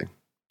 or something.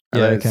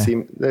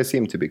 And they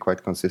seem to be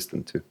quite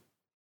consistent too.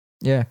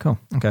 Yeah, cool.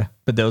 Okay,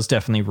 but there was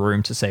definitely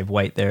room to save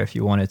weight there if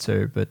you wanted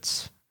to,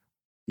 but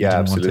yeah,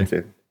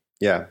 absolutely.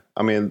 Yeah,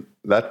 I mean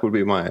that would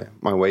be my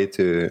way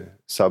to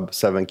sub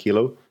 7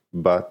 kilo,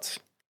 but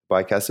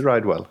bike has to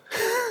ride well.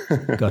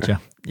 Gotcha.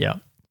 Yeah.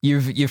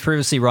 You've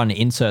previously run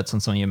inserts on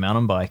some of your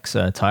mountain bikes,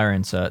 tire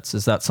inserts.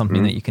 Is that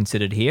something that you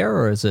considered here,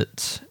 or is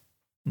it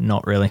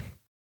not really?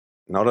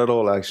 Not at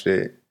all,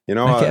 actually.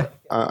 Okay.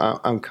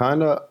 I'm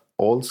kind of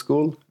old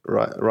school,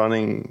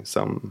 running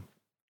some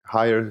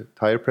higher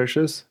tire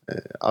pressures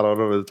a lot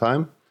of the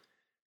time.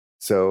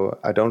 So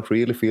I don't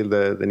really feel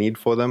the need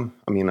for them.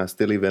 I mean, I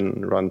still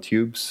even run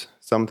tubes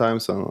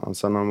sometimes on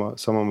some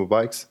of my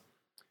bikes.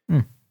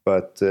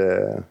 But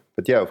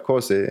yeah, of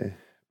course,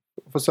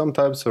 for some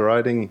types of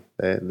riding,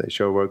 they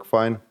sure work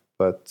fine.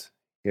 but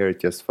here it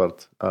just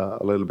felt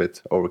a little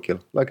bit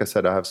overkill. Like I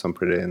said, I have some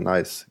pretty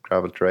nice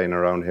gravel terrain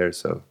around here,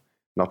 so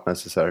not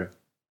necessary.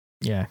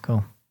 Yeah,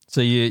 cool.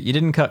 So you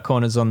didn't cut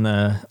corners on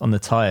the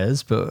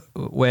tires, but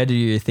where do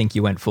you think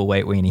you went full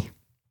weight weenie?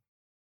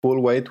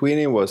 Full weight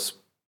weenie was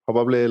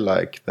probably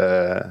like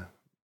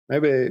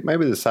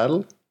maybe the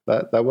saddle.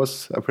 That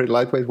was a pretty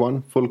lightweight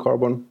one, full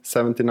carbon,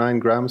 79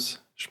 grams,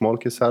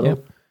 Schmolke saddle.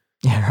 Yep.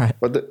 Yeah, right.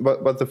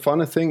 But the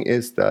funny thing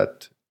is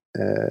that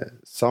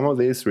some of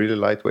these really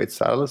lightweight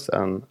saddles,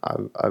 and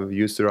I've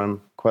used to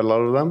run quite a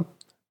lot of them,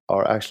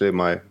 are actually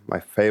my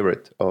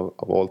favorite of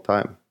all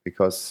time.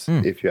 Because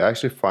if you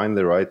actually find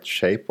the right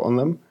shape on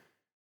them,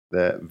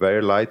 the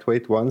very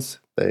lightweight ones,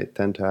 they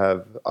tend to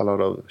have a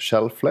lot of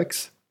shelf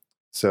flex.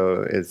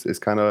 So it's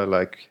kind of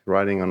like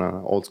riding on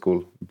an old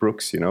school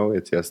Brooks,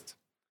 it just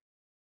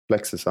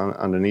flexes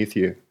underneath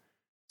you.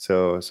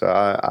 So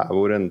I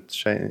wouldn't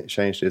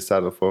change this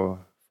saddle for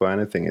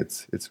anything.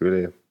 It's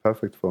really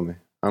perfect for me.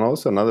 And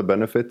also another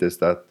benefit is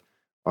that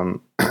on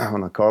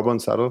a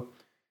carbon saddle,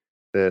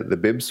 the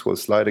bibs will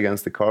slide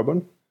against the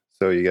carbon.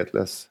 So you get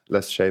less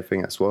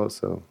chafing as well.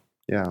 So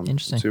yeah, I'm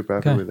super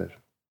happy with it.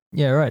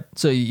 Yeah, right.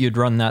 So you'd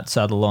run that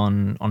saddle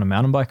on a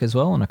mountain bike as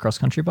well, on a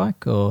cross-country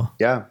bike, or?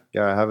 Yeah,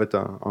 I have it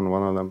on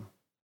one of them.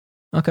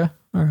 Okay,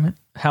 all right.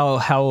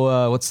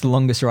 How what's the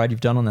longest ride you've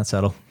done on that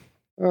saddle?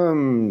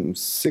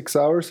 6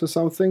 hours or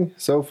something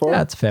so far.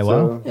 Yeah, it's a fair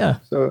while. Yeah.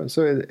 So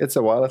it's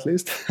a while at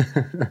least.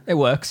 It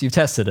works. You've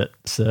tested it.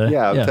 So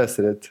yeah, I've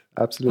tested it.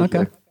 Absolutely.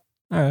 Okay.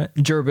 All right.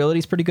 Durability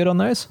is pretty good on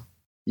those?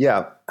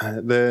 Yeah.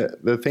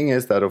 The thing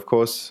is that, of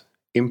course,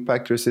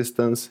 impact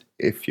resistance,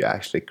 if you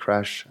actually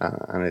crash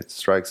and it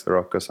strikes the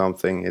rock or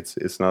something,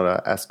 it's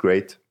not as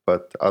great.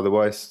 But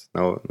otherwise,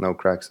 no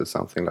cracks or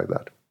something like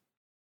that.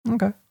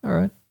 Okay. All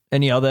right.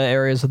 Any other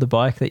areas of the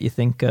bike that you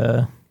think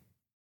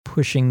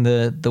pushing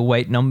the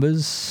weight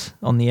numbers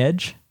on the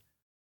edge?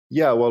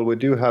 Yeah, well, we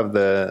do have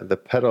the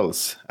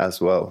pedals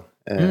as well.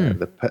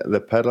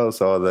 The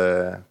pedals are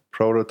the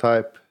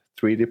prototype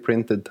 3D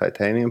printed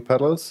titanium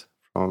pedals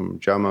from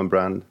German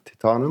brand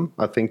Titanium.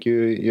 I think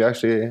you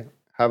actually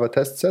have a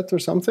test set or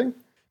something?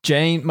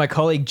 My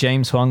colleague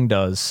James Huang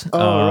does.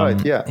 Oh,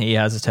 right, yeah. He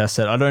has a test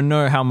set. I don't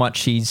know how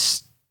much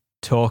he's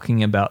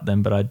talking about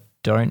them, but I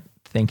don't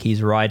think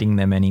he's riding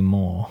them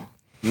anymore.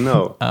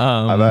 No.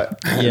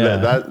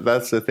 Yeah.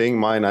 That's the thing.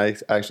 Mine, I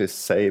actually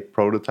say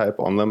prototype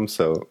on them,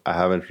 so I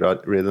haven't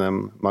ridden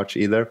them much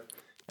either.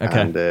 Okay.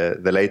 And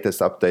the latest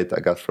update I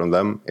got from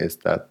them is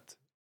that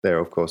they're,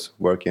 of course,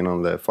 working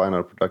on the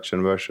final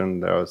production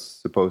version. They are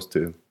supposed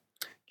to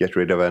get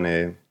rid of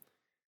any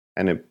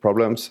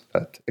problems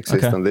that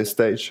exist on this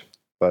stage.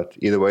 But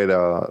either way, they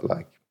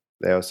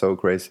are so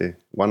crazy.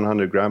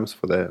 100 grams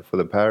for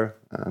the pair.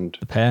 And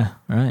the pair,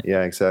 right?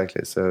 Yeah,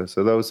 exactly. So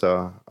those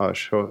are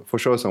for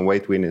sure some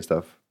weight weenie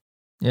stuff.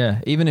 Yeah,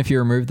 even if you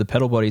remove the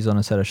pedal bodies on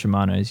a set of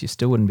Shimano's, you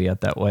still wouldn't be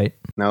at that weight.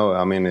 No,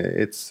 I mean,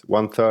 it's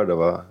 1/3 of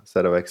a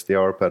set of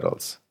XTR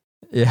pedals.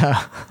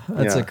 Yeah,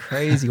 that's a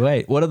crazy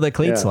weight. What are the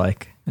cleats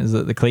like? Is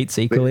it the cleats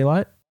equally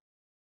light?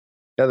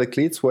 Yeah, the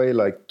cleats weigh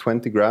like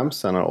 20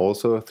 grams and are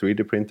also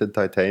 3D printed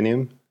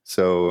titanium.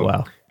 So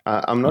wow.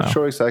 I'm not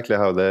sure exactly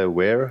how the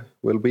wear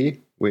will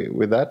be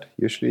with that.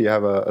 Usually you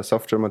have a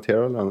softer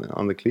material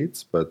on the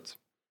cleats, but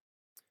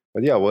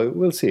yeah,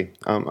 we'll see.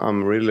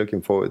 I'm really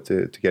looking forward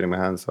to getting my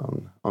hands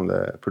on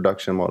the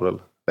production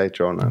model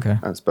later on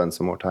and spend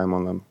some more time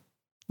on them.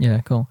 Yeah,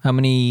 cool. How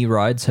many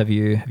rides have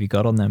you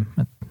got on them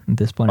at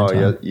this point in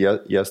time? Yeah,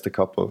 just a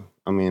couple.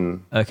 I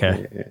mean,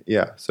 okay.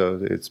 Yeah, so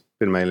it's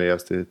been mainly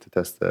just to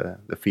test the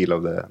feel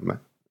of the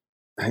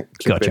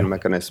clip-in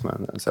mechanism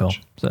and such. Cool.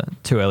 So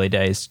too early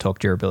days to talk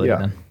durability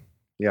then.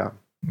 Yeah.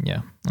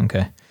 Yeah.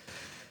 Okay.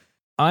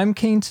 I'm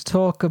keen to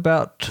talk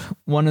about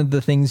one of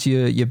the things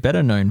you're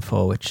better known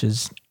for, which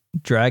is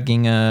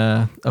dragging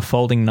a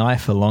folding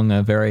knife along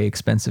a very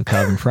expensive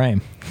carbon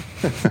frame.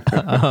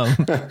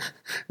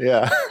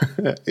 Yeah,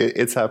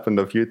 it's happened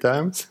a few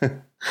times.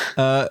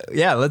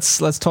 Yeah,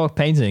 let's talk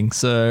painting.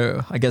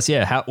 So I guess,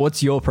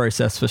 what's your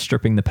process for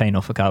stripping the paint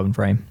off a carbon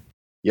frame?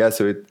 Yeah,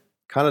 so it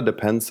kind of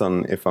depends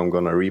on if I'm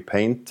going to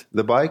repaint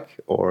the bike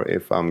or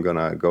if I'm going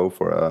to go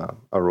for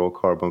a raw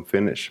carbon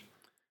finish.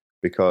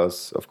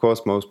 Because, of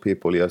course, most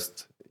people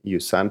just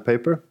use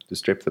sandpaper to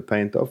strip the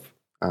paint off.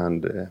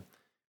 And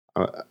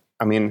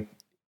I mean,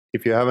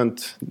 if you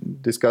haven't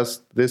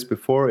discussed this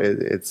before,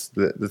 it's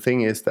the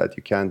thing is that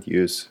you can't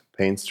use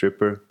paint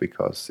stripper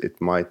because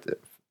it might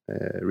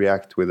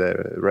react with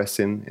the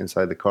resin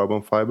inside the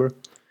carbon fiber.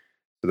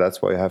 So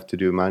that's why you have to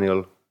do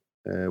manual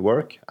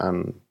work,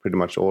 and pretty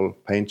much all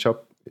paint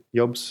shop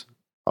jobs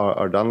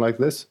are done like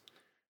this.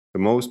 So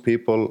most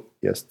people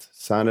just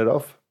sand it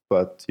off,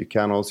 but you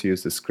can also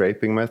use the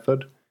scraping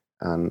method.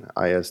 And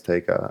I just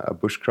take a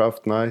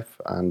bushcraft knife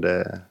and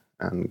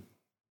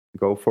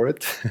go for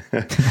it.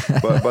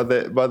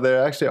 but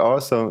there actually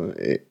are some.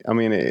 I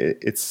mean,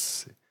 it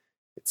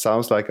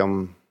sounds like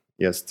I'm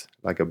just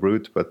like a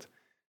brute, but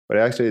I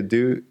actually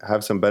do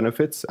have some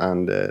benefits,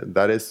 and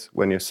that is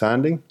when you're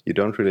sanding, you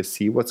don't really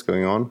see what's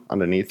going on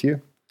underneath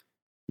you.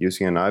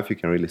 using a knife, you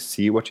can really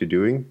see what you're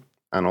doing,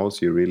 and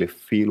also you really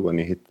feel when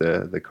you hit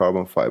the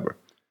carbon fiber.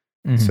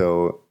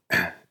 So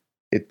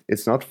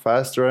it's not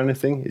fast or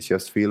anything. It's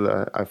just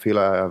I feel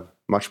I have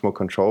much more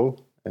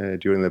control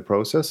during the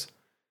process.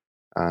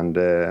 And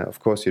of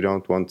course, you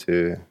don't want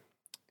to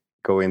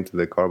go into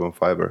the carbon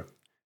fiber.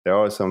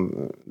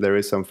 There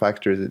is some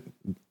factory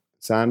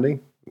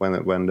sanding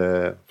when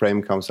the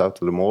frame comes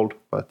out of the mold,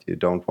 but you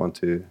don't want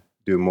to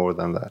do more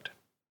than that.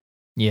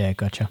 Yeah,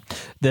 gotcha.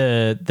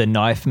 The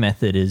knife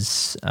method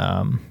is,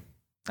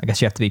 I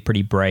guess you have to be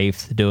pretty brave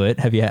to do it.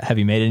 Have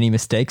you made any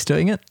mistakes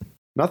doing it?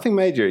 Nothing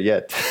major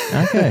yet.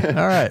 Okay,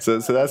 all right. So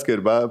that's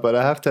good. But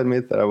I have to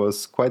admit that I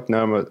was quite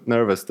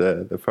nervous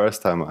the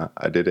first time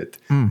I did it.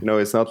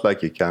 It's not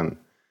like you can,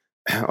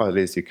 or at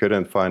least you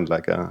couldn't find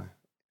like a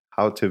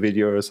how-to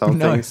video or something.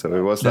 No. So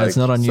it was it's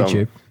not on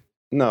YouTube.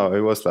 No,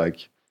 it was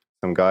like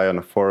some guy on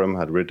a forum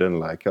had written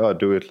like, "Oh,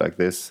 do it like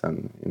this,"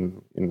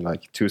 and in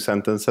like 2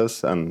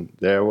 sentences, and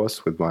there I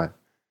was with my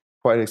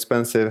quite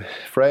expensive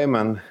frame,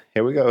 and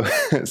here we go.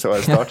 So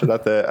I started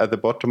at the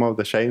bottom of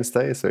the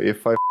chainstay. So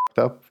if I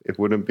f***ed up, it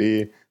wouldn't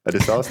be a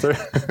disaster.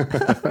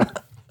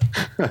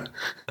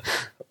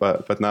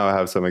 but now I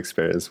have some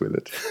experience with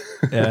it.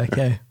 Yeah.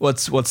 Okay.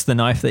 What's the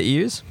knife that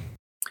you use?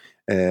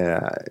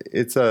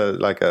 It's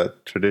like a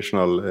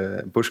traditional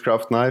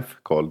bushcraft knife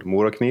called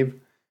Morakniv,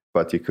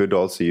 but you could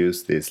also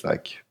use these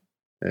like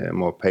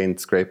more paint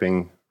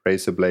scraping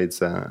razor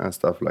blades and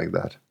stuff like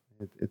that.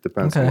 It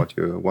depends on what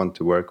you want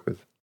to work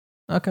with.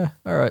 Okay.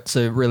 All right.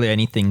 So really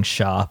anything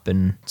sharp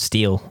and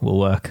steel will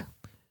work.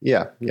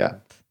 Yeah.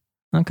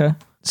 Okay.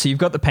 So you've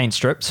got the paint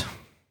strips.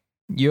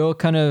 You're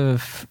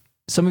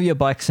some of your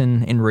bikes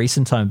in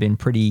recent time have been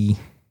pretty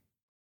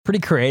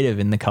creative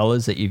in the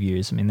colors that you've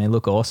used. I mean, they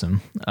look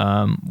awesome.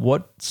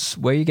 Where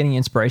are you getting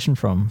inspiration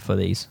from for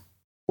these?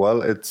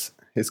 Well, it's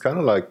kind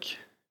of like,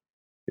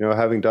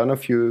 having done a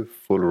few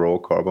full raw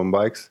carbon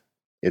bikes,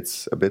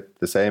 it's a bit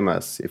the same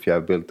as if you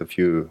have built a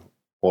few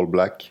all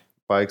black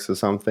bikes or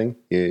something.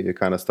 You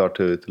kind of start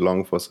to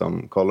long for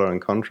some color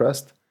and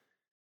contrast.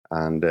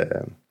 And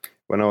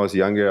when I was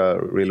younger, I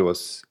really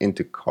was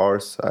into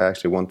cars. I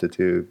actually wanted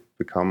to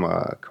become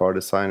a car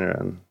designer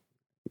and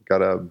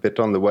got a bit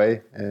on the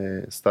way,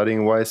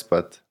 studying wise,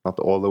 but not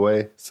all the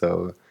way.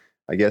 So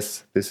I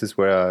guess this is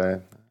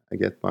where I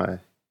get my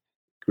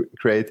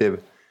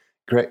creativity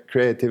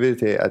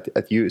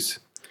at use.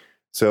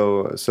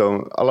 So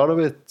a lot of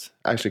it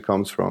actually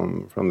comes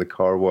from the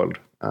car world,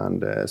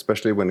 and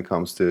especially when it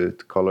comes to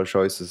color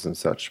choices and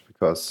such,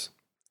 because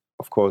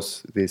of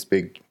course these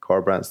big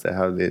car brands, they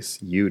have this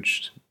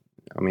huge,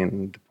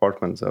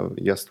 departments of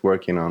just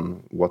working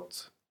on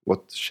what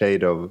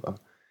shade of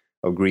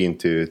green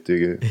to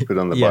put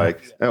on the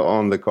bike,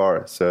 on the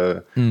car.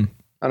 So and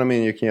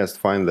you can just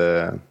find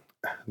the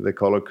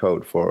color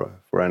code for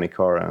any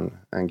car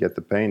and get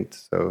the paint.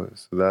 So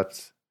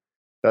that's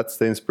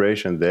the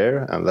inspiration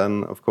there. And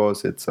then of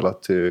course it's a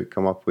lot to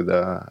come up with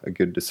a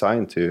good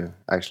design to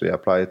actually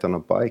apply it on a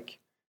bike,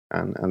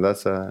 and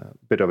that's a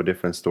bit of a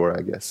different story,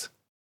 I guess.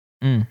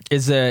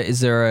 Is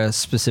there a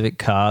specific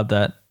car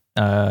that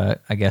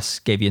I guess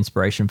gave you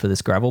inspiration for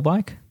this gravel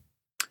bike?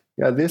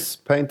 Yeah, this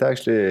paint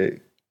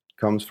actually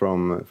comes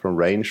from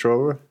Range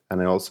Rover,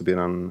 and it also been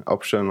an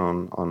option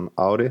on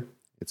Audi.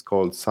 It's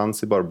called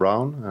Zanzibar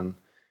Brown, and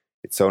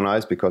it's so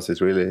nice because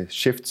it really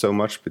shifts so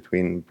much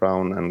between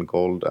brown and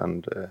gold,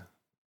 and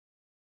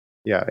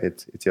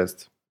it's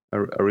just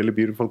a really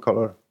beautiful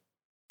color.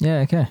 Yeah.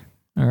 Okay.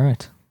 All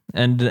right.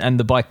 And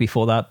the bike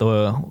before that,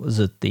 was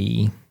it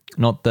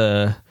not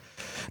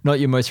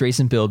your most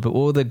recent build, but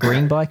what were the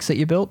green bikes that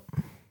you built?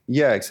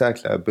 Yeah,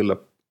 exactly. I built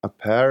a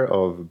pair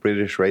of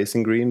British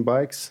racing green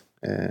bikes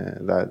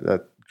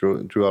that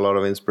drew a lot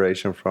of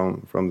inspiration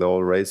from the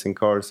old racing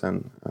cars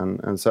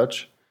and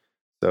such.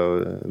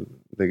 So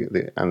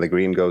the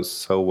green goes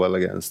so well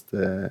against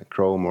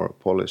chrome or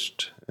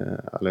polished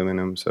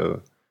aluminum.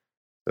 So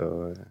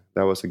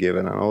that was a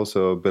given. I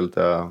also built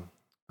a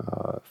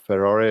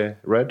Ferrari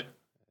red,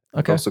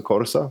 Rosso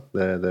Corsa,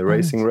 the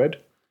racing red.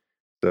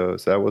 So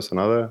that was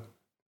another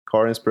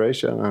car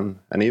inspiration,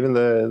 and even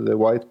the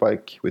white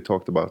bike we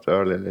talked about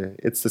earlier,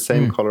 it's the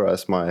same color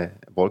as my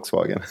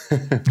Volkswagen.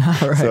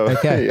 Right, so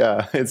okay.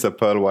 Yeah, it's a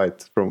pearl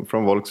white from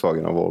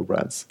Volkswagen of all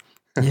brands.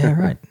 Yeah,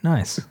 right.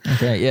 Nice.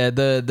 Okay. Yeah,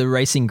 the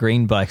racing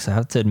green bikes, I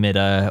have to admit,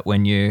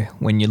 when you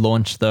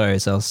launched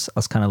those, I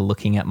was kind of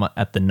looking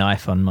at the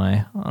knife on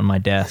my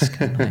desk.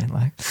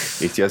 And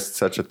it's just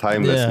such a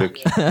timeless look.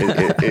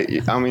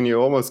 You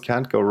almost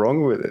can't go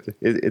wrong with it.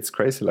 It's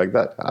crazy like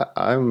that.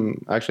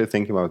 I'm actually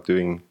thinking about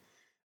doing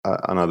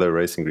another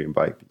racing green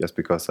bike, just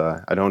because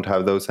I don't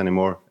have those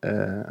anymore,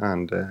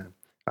 and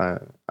I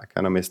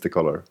kind of miss the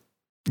color.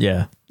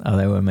 Yeah. Oh,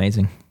 they were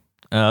amazing.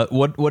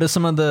 What are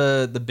some of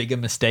the bigger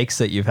mistakes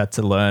that you've had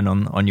to learn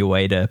on your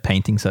way to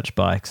painting such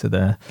bikes?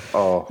 Are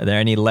there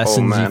any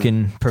lessons you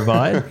can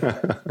provide?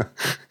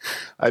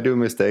 I do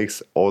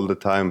mistakes all the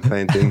time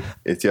painting.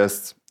 It's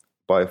just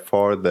by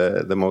far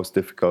the most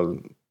difficult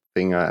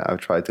thing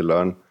I've tried to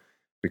learn.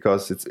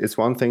 because it's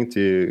one thing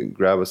to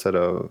grab a set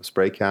of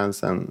spray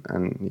cans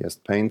and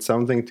just paint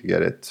something to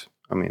get it,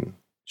 I mean,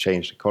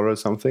 change the color or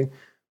something,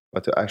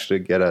 but to actually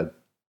get a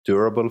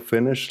durable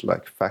finish,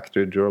 like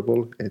factory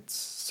durable, it's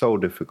so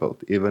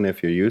difficult, even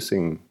if you're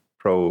using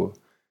pro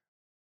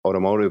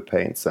automotive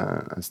paints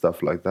and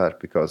stuff like that,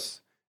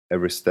 because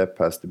every step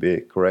has to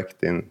be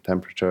correct in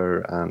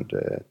temperature and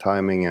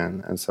timing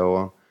and so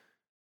on.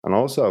 And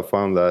also I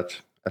found that,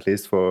 at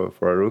least for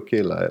a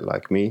rookie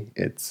like me,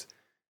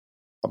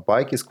 a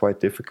bike is quite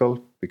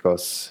difficult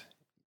because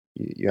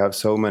you have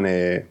so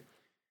many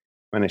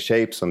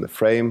shapes on the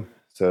frame.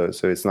 So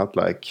it's not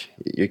like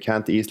you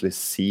can't easily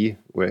see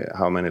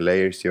how many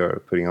layers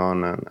you're putting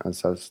on and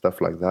stuff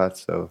like that.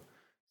 So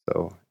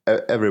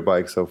every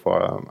bike so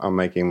far I'm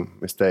making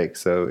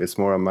mistakes. So it's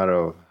more a matter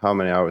of how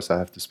many hours I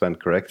have to spend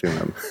correcting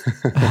them.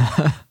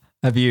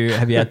 Have you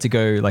had to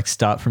go like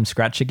start from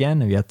scratch again?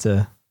 Have you had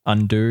to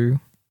undo?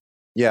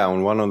 Yeah,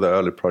 on one of the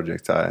early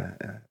projects, I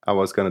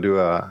was going to do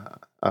a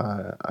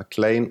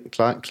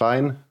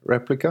Klein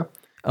replica.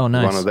 Oh,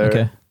 nice. One of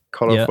their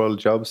colorful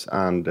jobs,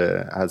 and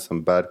had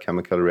some bad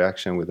chemical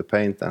reaction with the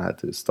paint and had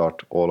to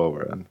start all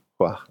over. And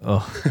wow,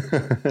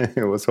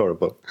 it was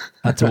horrible.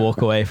 Had to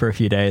walk away for a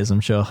few days,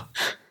 I'm sure.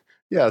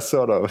 Yeah,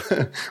 sort of.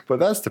 But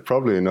that's the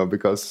problem,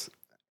 because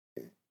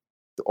it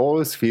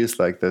always feels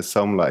like there's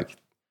some like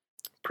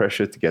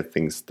pressure to get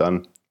things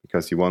done,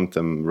 because you want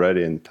them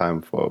ready in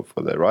time for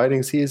the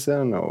riding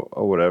season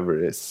or whatever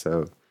it is.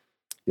 So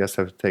you just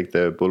have to take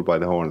the bull by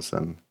the horns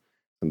and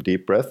some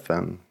deep breath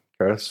and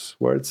curse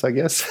words, I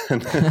guess,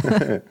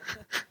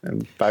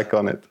 and back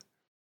on it.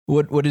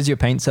 What does your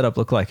paint setup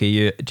look like? Do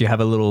you have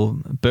a little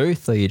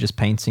booth? Or are you just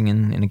painting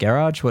in a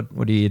garage? What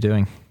are you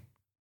doing?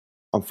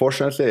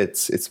 Unfortunately,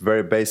 it's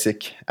very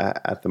basic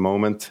at the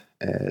moment.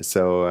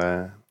 So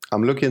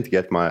I'm looking to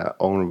get my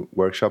own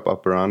workshop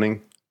up and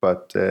running.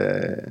 But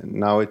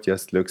now it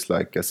just looks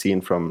like a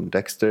scene from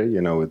Dexter,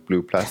 with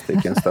blue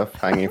plastic and stuff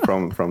hanging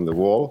from the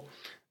wall,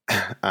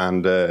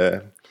 and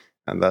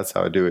that's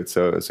how I do it.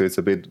 So it's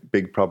a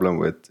big problem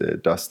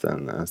with dust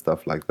and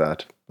stuff like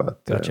that.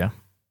 But gotcha.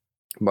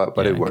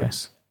 But it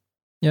works.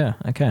 Yeah.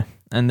 Okay.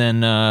 And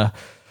then I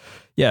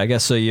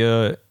guess so.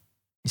 You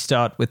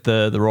start with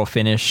the raw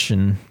finish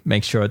and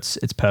make sure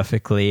it's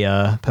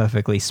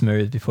perfectly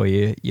smooth before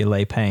you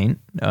lay paint.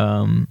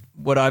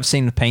 What I've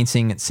seen with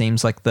painting, it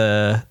seems like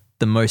the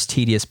most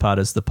tedious part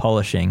is the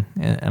polishing.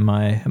 Am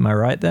I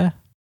right there?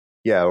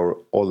 Yeah, or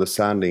all the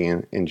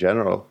sanding in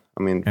general.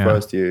 I mean,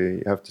 first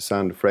you have to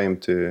sand the frame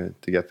to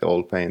get the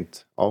old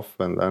paint off,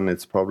 and then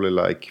it's probably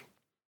like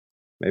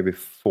maybe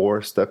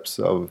 4 steps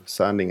of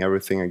sanding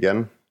everything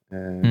again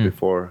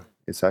before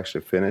it's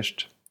actually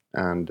finished.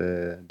 And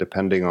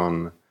depending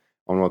on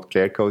what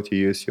clear coat you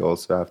use, you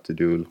also have to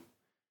do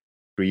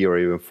 3 or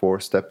even 4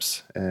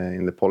 steps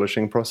in the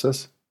polishing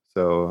process.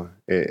 So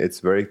it's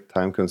very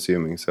time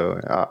consuming. So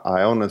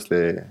I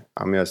honestly,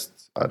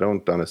 I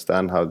don't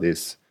understand how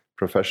these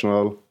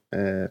professional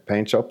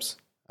paint shops,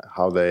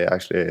 how they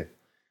actually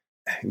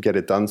get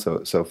it done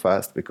so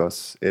fast,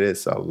 because it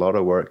is a lot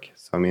of work.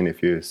 So I mean,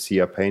 if you see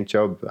a paint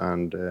job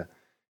and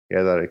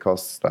hear that it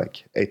costs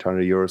like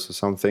 800 euros or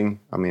something,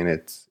 I mean,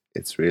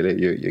 it's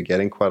really, you're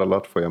getting quite a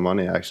lot for your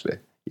money, actually,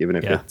 even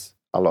if it's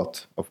a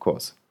lot, of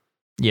course.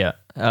 Yeah.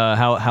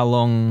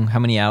 How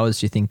many hours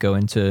do you think go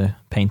into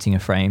painting a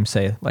frame?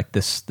 Say like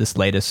this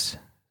latest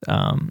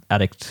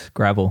Addict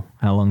gravel.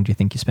 How long do you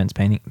think you spent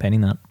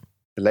painting that?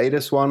 The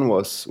latest one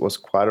was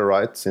quite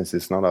alright, since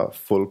it's not a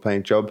full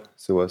paint job,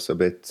 so it was a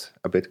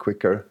bit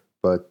quicker.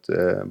 But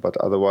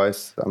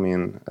otherwise, I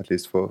mean, at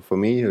least for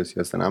me, who's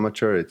just an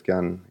amateur, it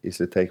can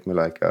easily take me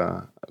like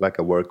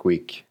a work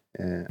week,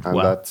 and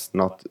that's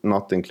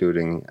not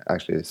including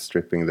actually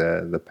stripping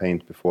the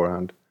paint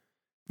beforehand.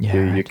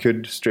 Yeah, you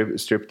could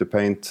strip the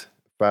paint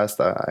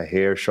fast. I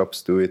hear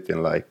shops do it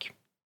in like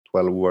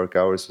 12 work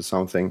hours or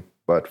something,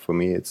 but for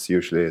me it's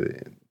usually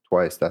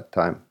twice that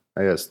time.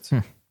 I just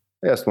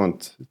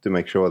want to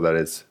make sure that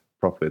it's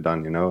properly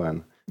done,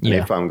 and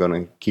if I'm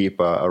going to keep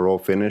a raw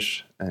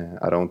finish,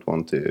 I don't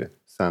want to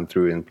sand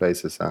through in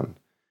places and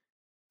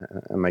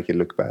make it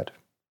look bad.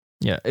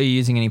 Yeah. Are you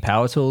using any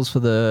power tools for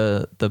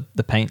the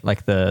paint,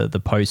 like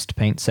the post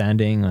paint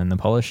sanding and the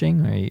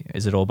polishing, or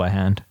is it all by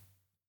hand?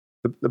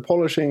 The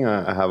polishing,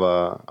 I have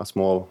a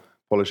small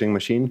polishing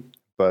machine,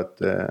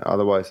 but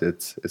otherwise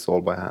it's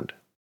all by hand.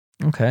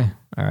 Okay.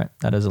 All right.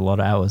 That is a lot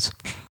of hours.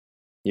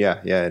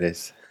 Yeah, it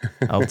is.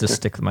 I'll just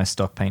stick with my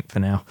stock paint for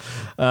now.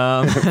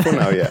 For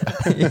now, yeah.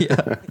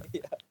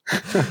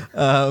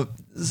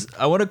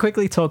 I want to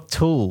quickly talk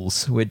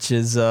tools, which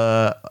is,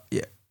 I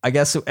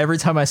guess every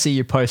time I see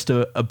you post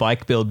a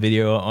bike build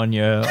video on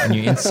your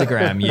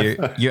Instagram,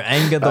 you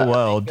anger the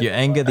world, you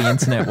anger the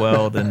internet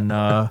world, and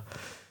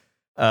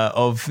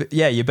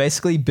you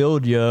basically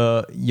build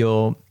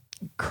your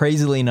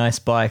crazily nice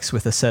bikes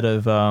with a set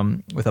of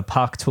with a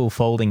Park Tool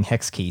folding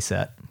hex key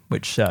set,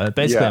 which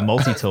basically a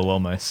multi-tool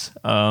almost.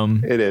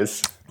 It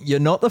is. You're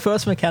not the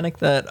first mechanic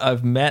that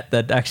I've met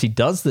that actually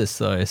does this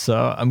though,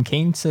 so I'm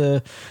keen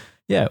to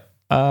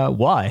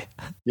Why?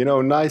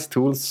 Nice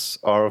tools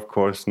are of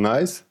course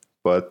nice,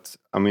 but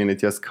I mean it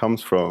just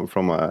comes from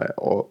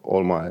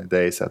all my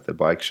days at the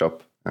bike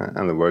shop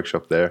and the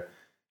workshop there,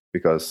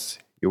 because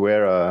you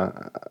wear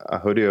a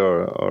hoodie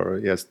or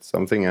just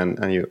something,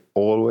 and you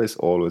always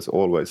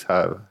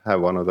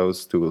have one of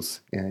those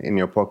tools in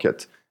your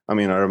pocket. I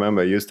mean, I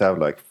remember I used to have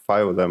like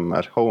 5 of them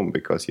at home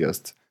because you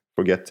just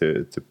forget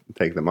to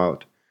take them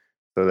out.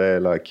 So they're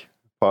like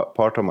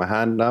part of my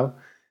hand now,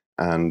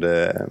 and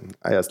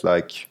I just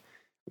like.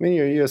 I mean,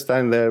 you're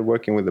standing there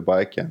working with the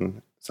bike,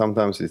 and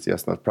sometimes it's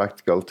just not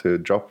practical to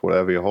drop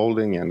whatever you're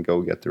holding and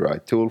go get the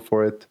right tool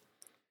for it.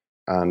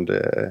 And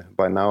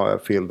by now, I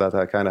feel that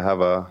I kind of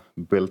have a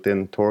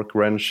built-in torque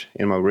wrench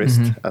in my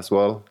wrist as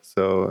well.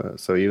 So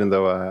even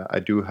though I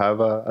do have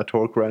a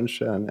torque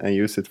wrench and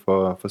use it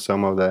for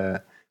some of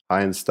the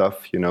high-end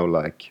stuff,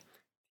 like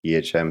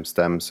EHM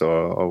stems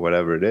or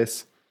whatever it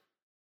is,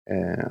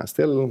 I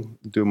still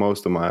do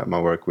most of my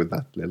work with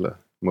that little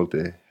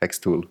multi-hex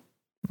tool.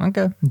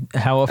 Okay.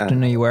 How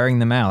often are you wearing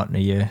them out? Are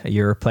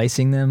you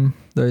replacing them,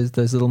 those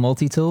little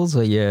multi-tools,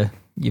 or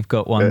you've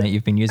got one that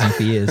you've been using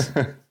for years?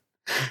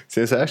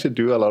 Since I actually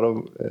do a lot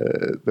of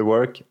the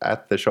work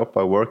at the shop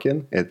I work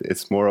in,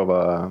 it's more of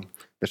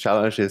the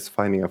challenge is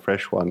finding a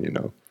fresh one,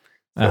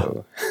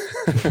 So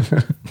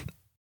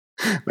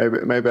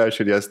maybe I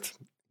should just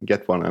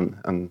get one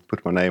and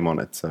put my name on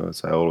it, so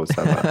I always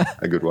have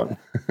a good one.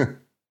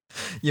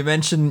 You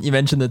mentioned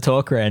the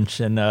torque wrench,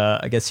 and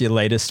I guess your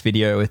latest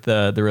video with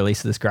the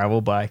release of this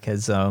gravel bike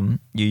has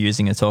you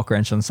using a torque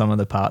wrench on some of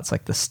the parts,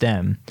 like the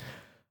stem.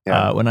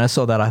 Yeah. When I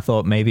saw that, I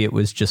thought maybe it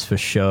was just for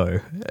show.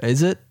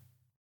 Is it?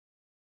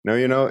 No,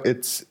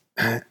 it's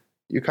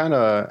you kind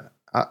of.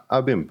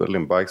 I've been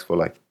building bikes for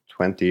like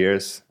 20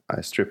 years.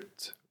 I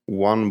stripped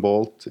one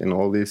bolt in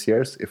all these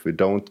years, if we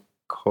don't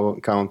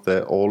count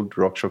the old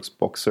RockShox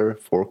Boxer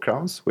 4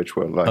 crowns, which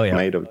were like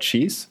made of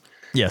cheese.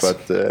 Yes,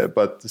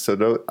 but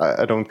so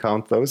I don't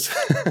count those.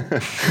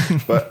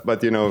 but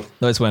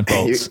those weren't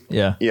bolts.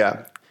 Yeah.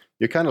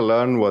 You kind of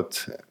learn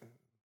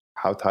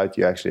how tight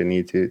you actually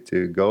need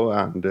to go,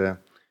 and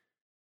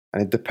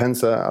it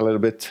depends a little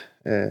bit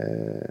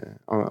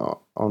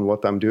on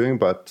what I'm doing.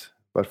 But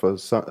for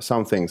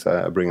some things,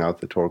 I bring out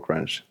the torque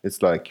wrench.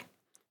 It's like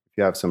if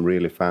you have some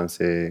really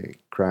fancy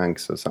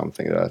cranks or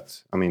something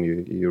that, I mean,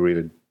 you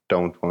really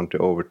don't want to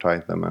over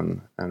tighten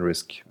them and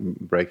risk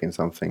breaking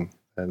something.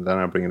 And then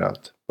I bring it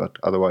out. But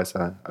otherwise,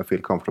 I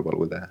feel comfortable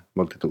with the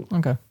multi-tool.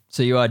 Okay.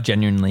 So you are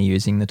genuinely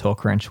using the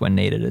torque wrench when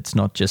needed. It's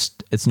not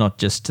just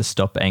to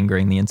stop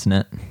angering the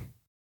internet.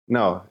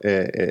 No,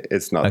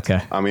 it's not.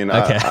 Okay. I mean,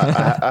 okay.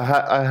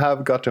 I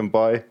have gotten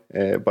by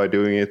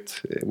doing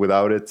it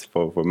without it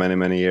for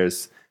many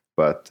years.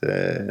 But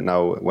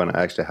now when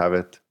I actually have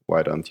it,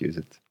 why don't use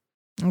it?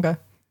 Okay.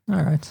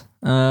 All right.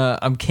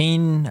 I'm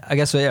keen. I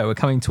guess we're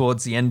coming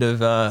towards the end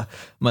of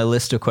my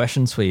list of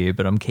questions for you,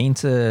 but I'm keen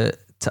to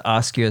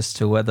ask you as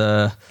to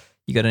whether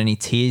you got any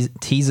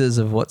teasers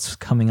of what's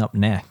coming up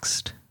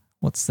next.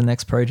 What's the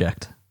next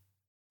project?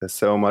 There's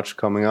so much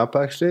coming up,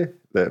 actually.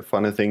 The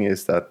funny thing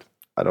is that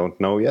I don't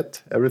know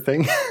yet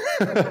everything.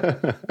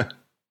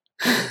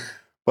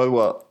 But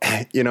well,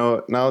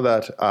 now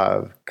that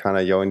I've kind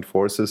of joined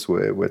forces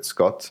with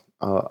Scott,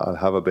 I'll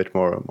have a bit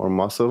more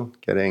muscle,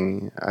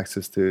 getting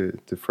access to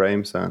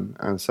frames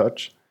and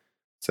such.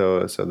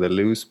 So the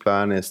loose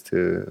plan is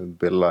to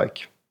build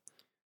like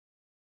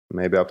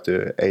maybe up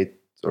to 8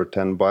 or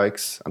 10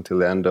 bikes until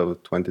the end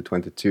of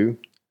 2022.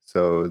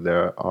 So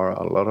there are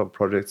a lot of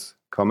projects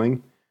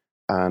coming,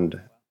 and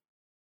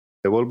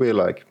there will be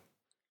like,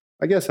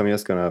 I guess I'm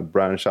just gonna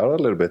branch out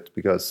a little bit,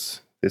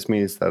 because this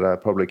means that I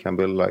probably can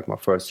build like my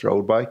first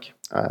road bike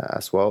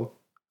as well,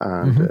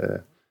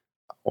 and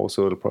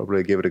also will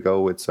probably give it a go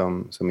with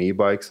some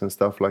e-bikes and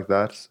stuff like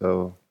that.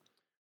 So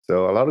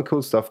a lot of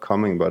cool stuff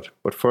coming, but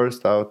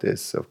first out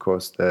is of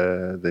course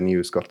the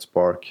new Scott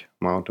Spark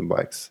mountain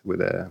bikes with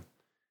a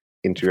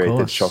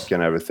integrated shock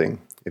and everything.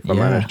 If I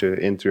manage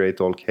to integrate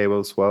all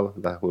cables well,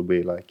 that will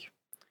be like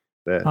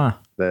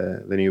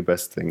the new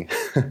best thing.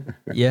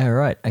 Yeah,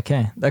 right.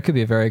 Okay, that could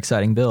be a very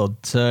exciting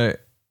build. So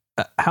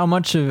how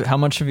much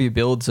of your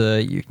builds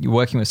you're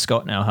working with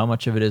Scott now? How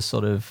much of it is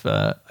sort of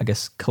I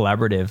guess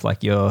collaborative,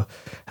 like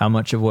how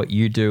much of what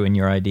you do and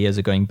your ideas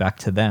are going back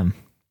to them?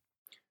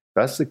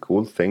 That's the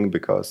cool thing,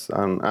 because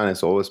and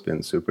it's always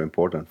been super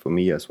important for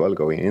me as well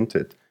going into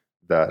it,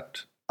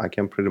 that I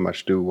can pretty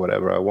much do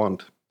whatever I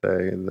want.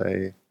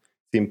 They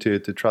seem to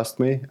trust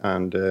me,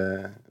 and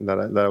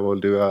that I will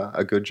do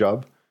a good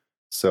job.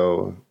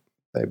 So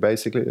they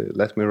basically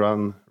let me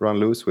run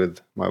loose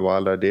with my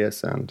wild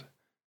ideas and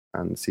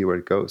see where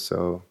it goes.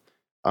 So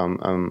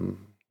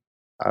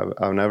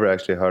I've never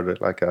actually heard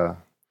it like a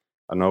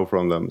no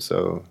from them.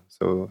 So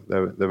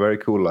they're very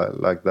cool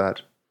like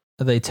that.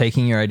 Are they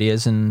taking your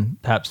ideas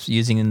and perhaps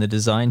using in the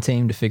design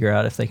team to figure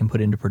out if they can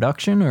put into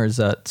production, or is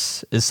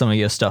some of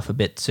your stuff a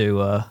bit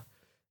too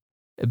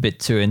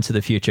into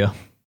the future?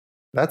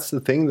 That's the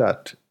thing,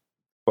 that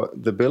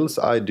the builds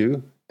I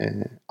do,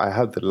 I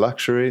have the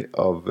luxury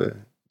of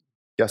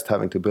just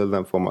having to build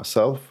them for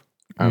myself.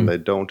 and they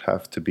don't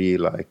have to be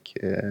like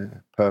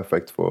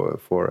perfect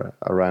for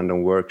a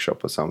random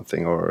workshop or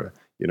something, or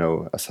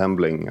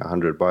assembling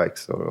 100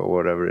 bikes or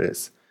whatever it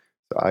is.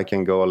 So I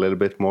can go a little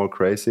bit more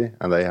crazy,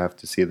 and they have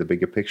to see the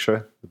bigger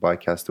picture. The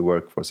bike has to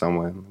work for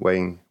someone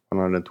weighing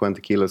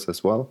 120 kilos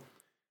as well.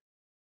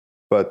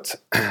 But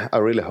I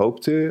really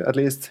hope to at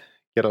least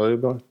get a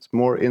little bit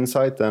more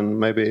insight and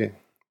maybe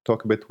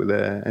talk a bit with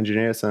the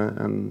engineers.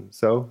 And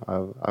so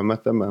I've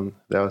met them, and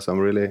they are some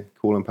really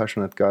cool and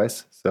passionate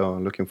guys. So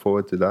I'm looking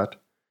forward to that.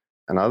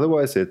 And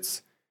otherwise,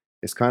 it's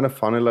kind of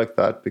funny like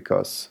that,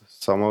 because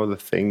some of the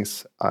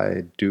things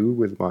I do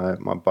with my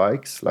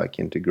bikes, like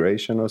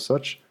integration or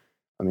such,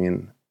 I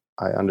mean,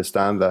 I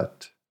understand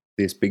that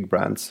these big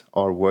brands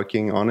are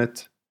working on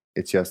it.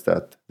 It's just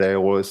that they're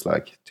always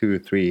like 2,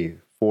 3,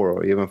 4,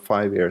 or even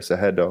 5 years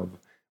ahead of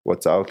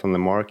what's out on the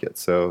market.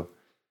 So,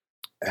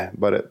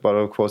 but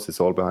of course, it's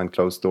all behind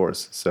closed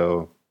doors.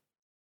 So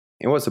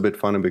it was a bit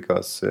funny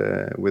because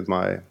with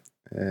my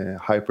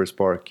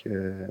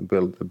Hyperspark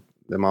build,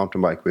 the mountain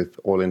bike with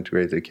all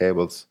integrated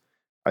cables,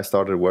 I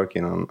started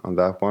working on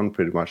that one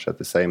pretty much at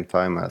the same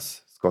time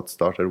as Scott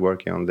started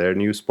working on their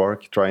new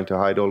Spark, trying to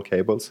hide all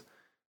cables.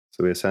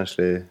 So we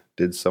essentially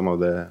did some of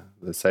the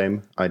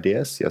same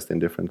ideas, just in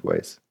different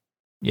ways.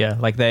 Yeah,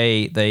 like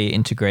they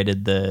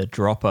integrated the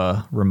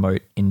dropper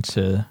remote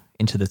into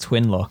the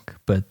twin lock,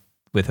 but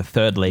with a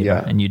third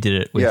lever, and you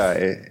did it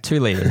with 2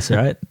 levers,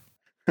 right?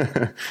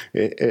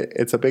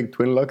 It's a big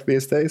twin lock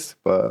these days,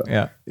 but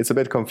it's a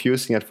bit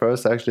confusing at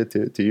first actually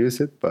to use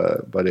it,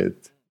 but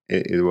it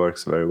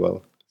works very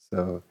well.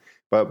 So,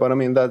 but I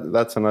mean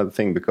that's another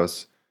thing,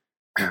 because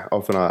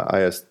often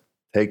I just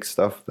take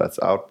stuff that's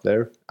out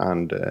there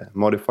and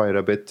modify it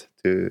a bit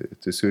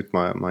to suit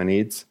my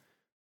needs,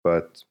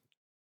 but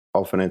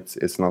often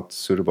it's not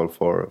suitable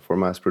for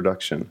mass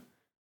production,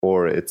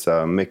 or it's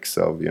a mix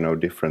of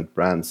different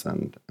brands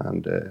and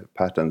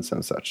patents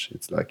and such.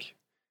 It's like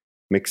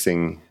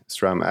mixing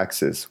SRAM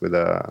axis with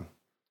a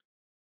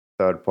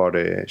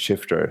third-party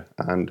shifter,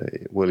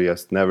 and we'll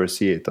just never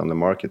see it on the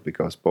market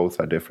because both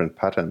are different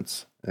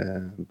patents.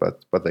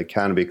 But they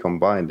can be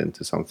combined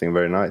into something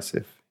very nice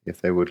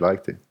if they would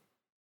like to.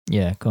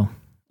 Yeah, cool.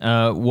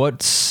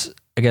 To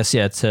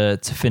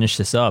finish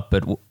this up,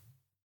 but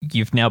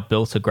you've now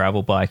built a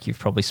gravel bike. You've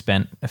probably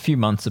spent a few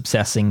months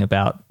obsessing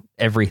about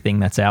everything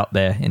that's out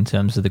there in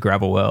terms of the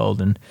gravel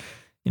world and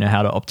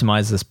how to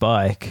optimize this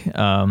bike.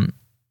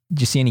 Do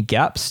you see any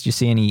gaps? Do you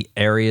see any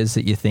areas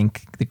that you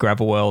think the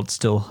gravel world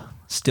still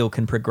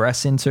can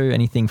progress into?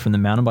 Anything from the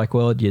mountain bike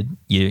world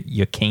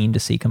you're keen to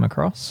see come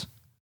across?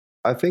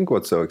 I think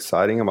what's so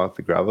exciting about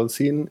the gravel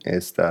scene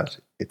is that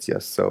it's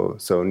just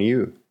so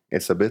new.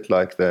 It's a bit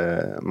like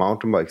the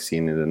mountain bike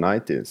scene in the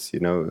 90s.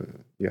 You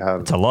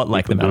have it's a lot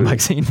like the mountain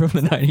bike scene from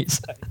the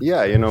 90s.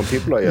 Yeah,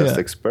 people are just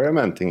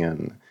experimenting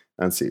and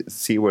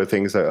see where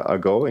things are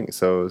going.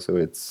 So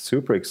it's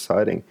super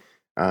exciting.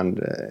 And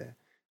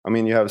I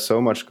mean, you have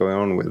so much going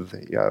on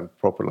you have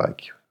proper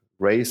like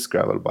race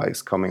gravel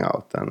bikes coming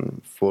out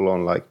and full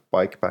on like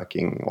bike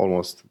packing,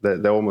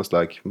 they're almost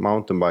like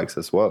mountain bikes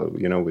as well,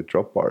 with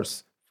drop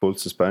bars, full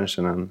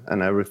suspension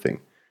and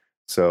everything.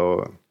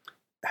 So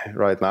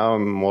right now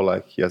I'm more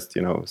like just,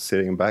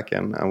 sitting back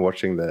and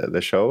watching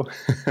the show.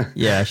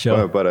 Yeah,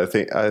 sure. But I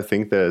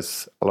think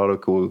there's a lot of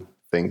cool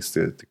things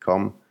to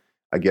come.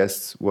 I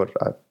guess what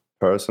I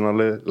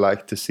personally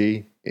like to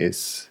see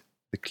is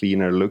the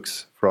cleaner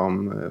looks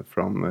from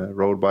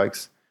road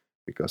bikes,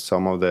 because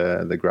some of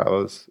the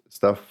gravel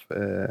stuff,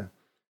 I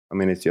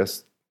mean, it's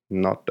just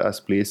not as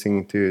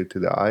pleasing to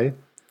the eye.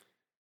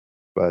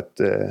 But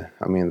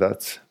I mean,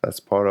 that's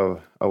part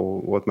of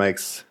what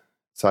makes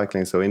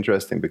cycling so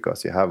interesting,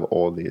 because you have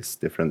all these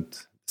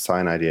different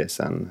design ideas,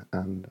 and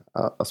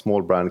a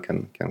small brand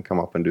can come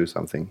up and do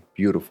something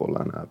beautiful,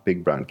 and a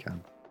big brand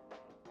can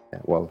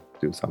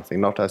do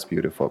something not as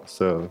beautiful.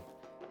 So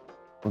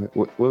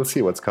we'll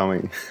see what's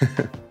coming.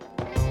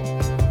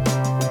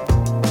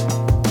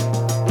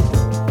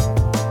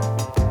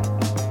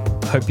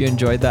 Hope you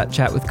enjoyed that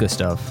chat with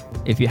Gustav.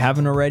 If you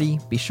haven't already,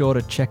 be sure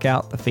to check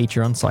out the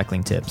feature on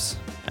Cycling Tips.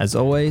 As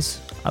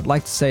always, I'd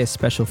like to say a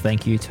special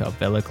thank you to our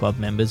Velo Club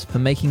members for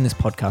making this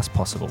podcast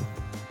possible.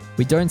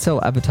 We don't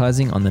sell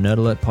advertising on the Nerd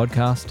Alert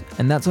podcast,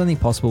 and that's only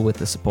possible with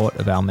the support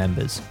of our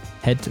members.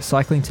 Head to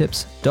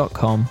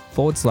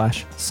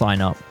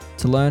cyclingtips.com/sign up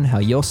to learn how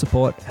your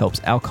support helps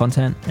our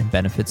content and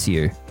benefits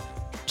you.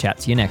 Chat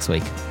to you next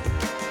week.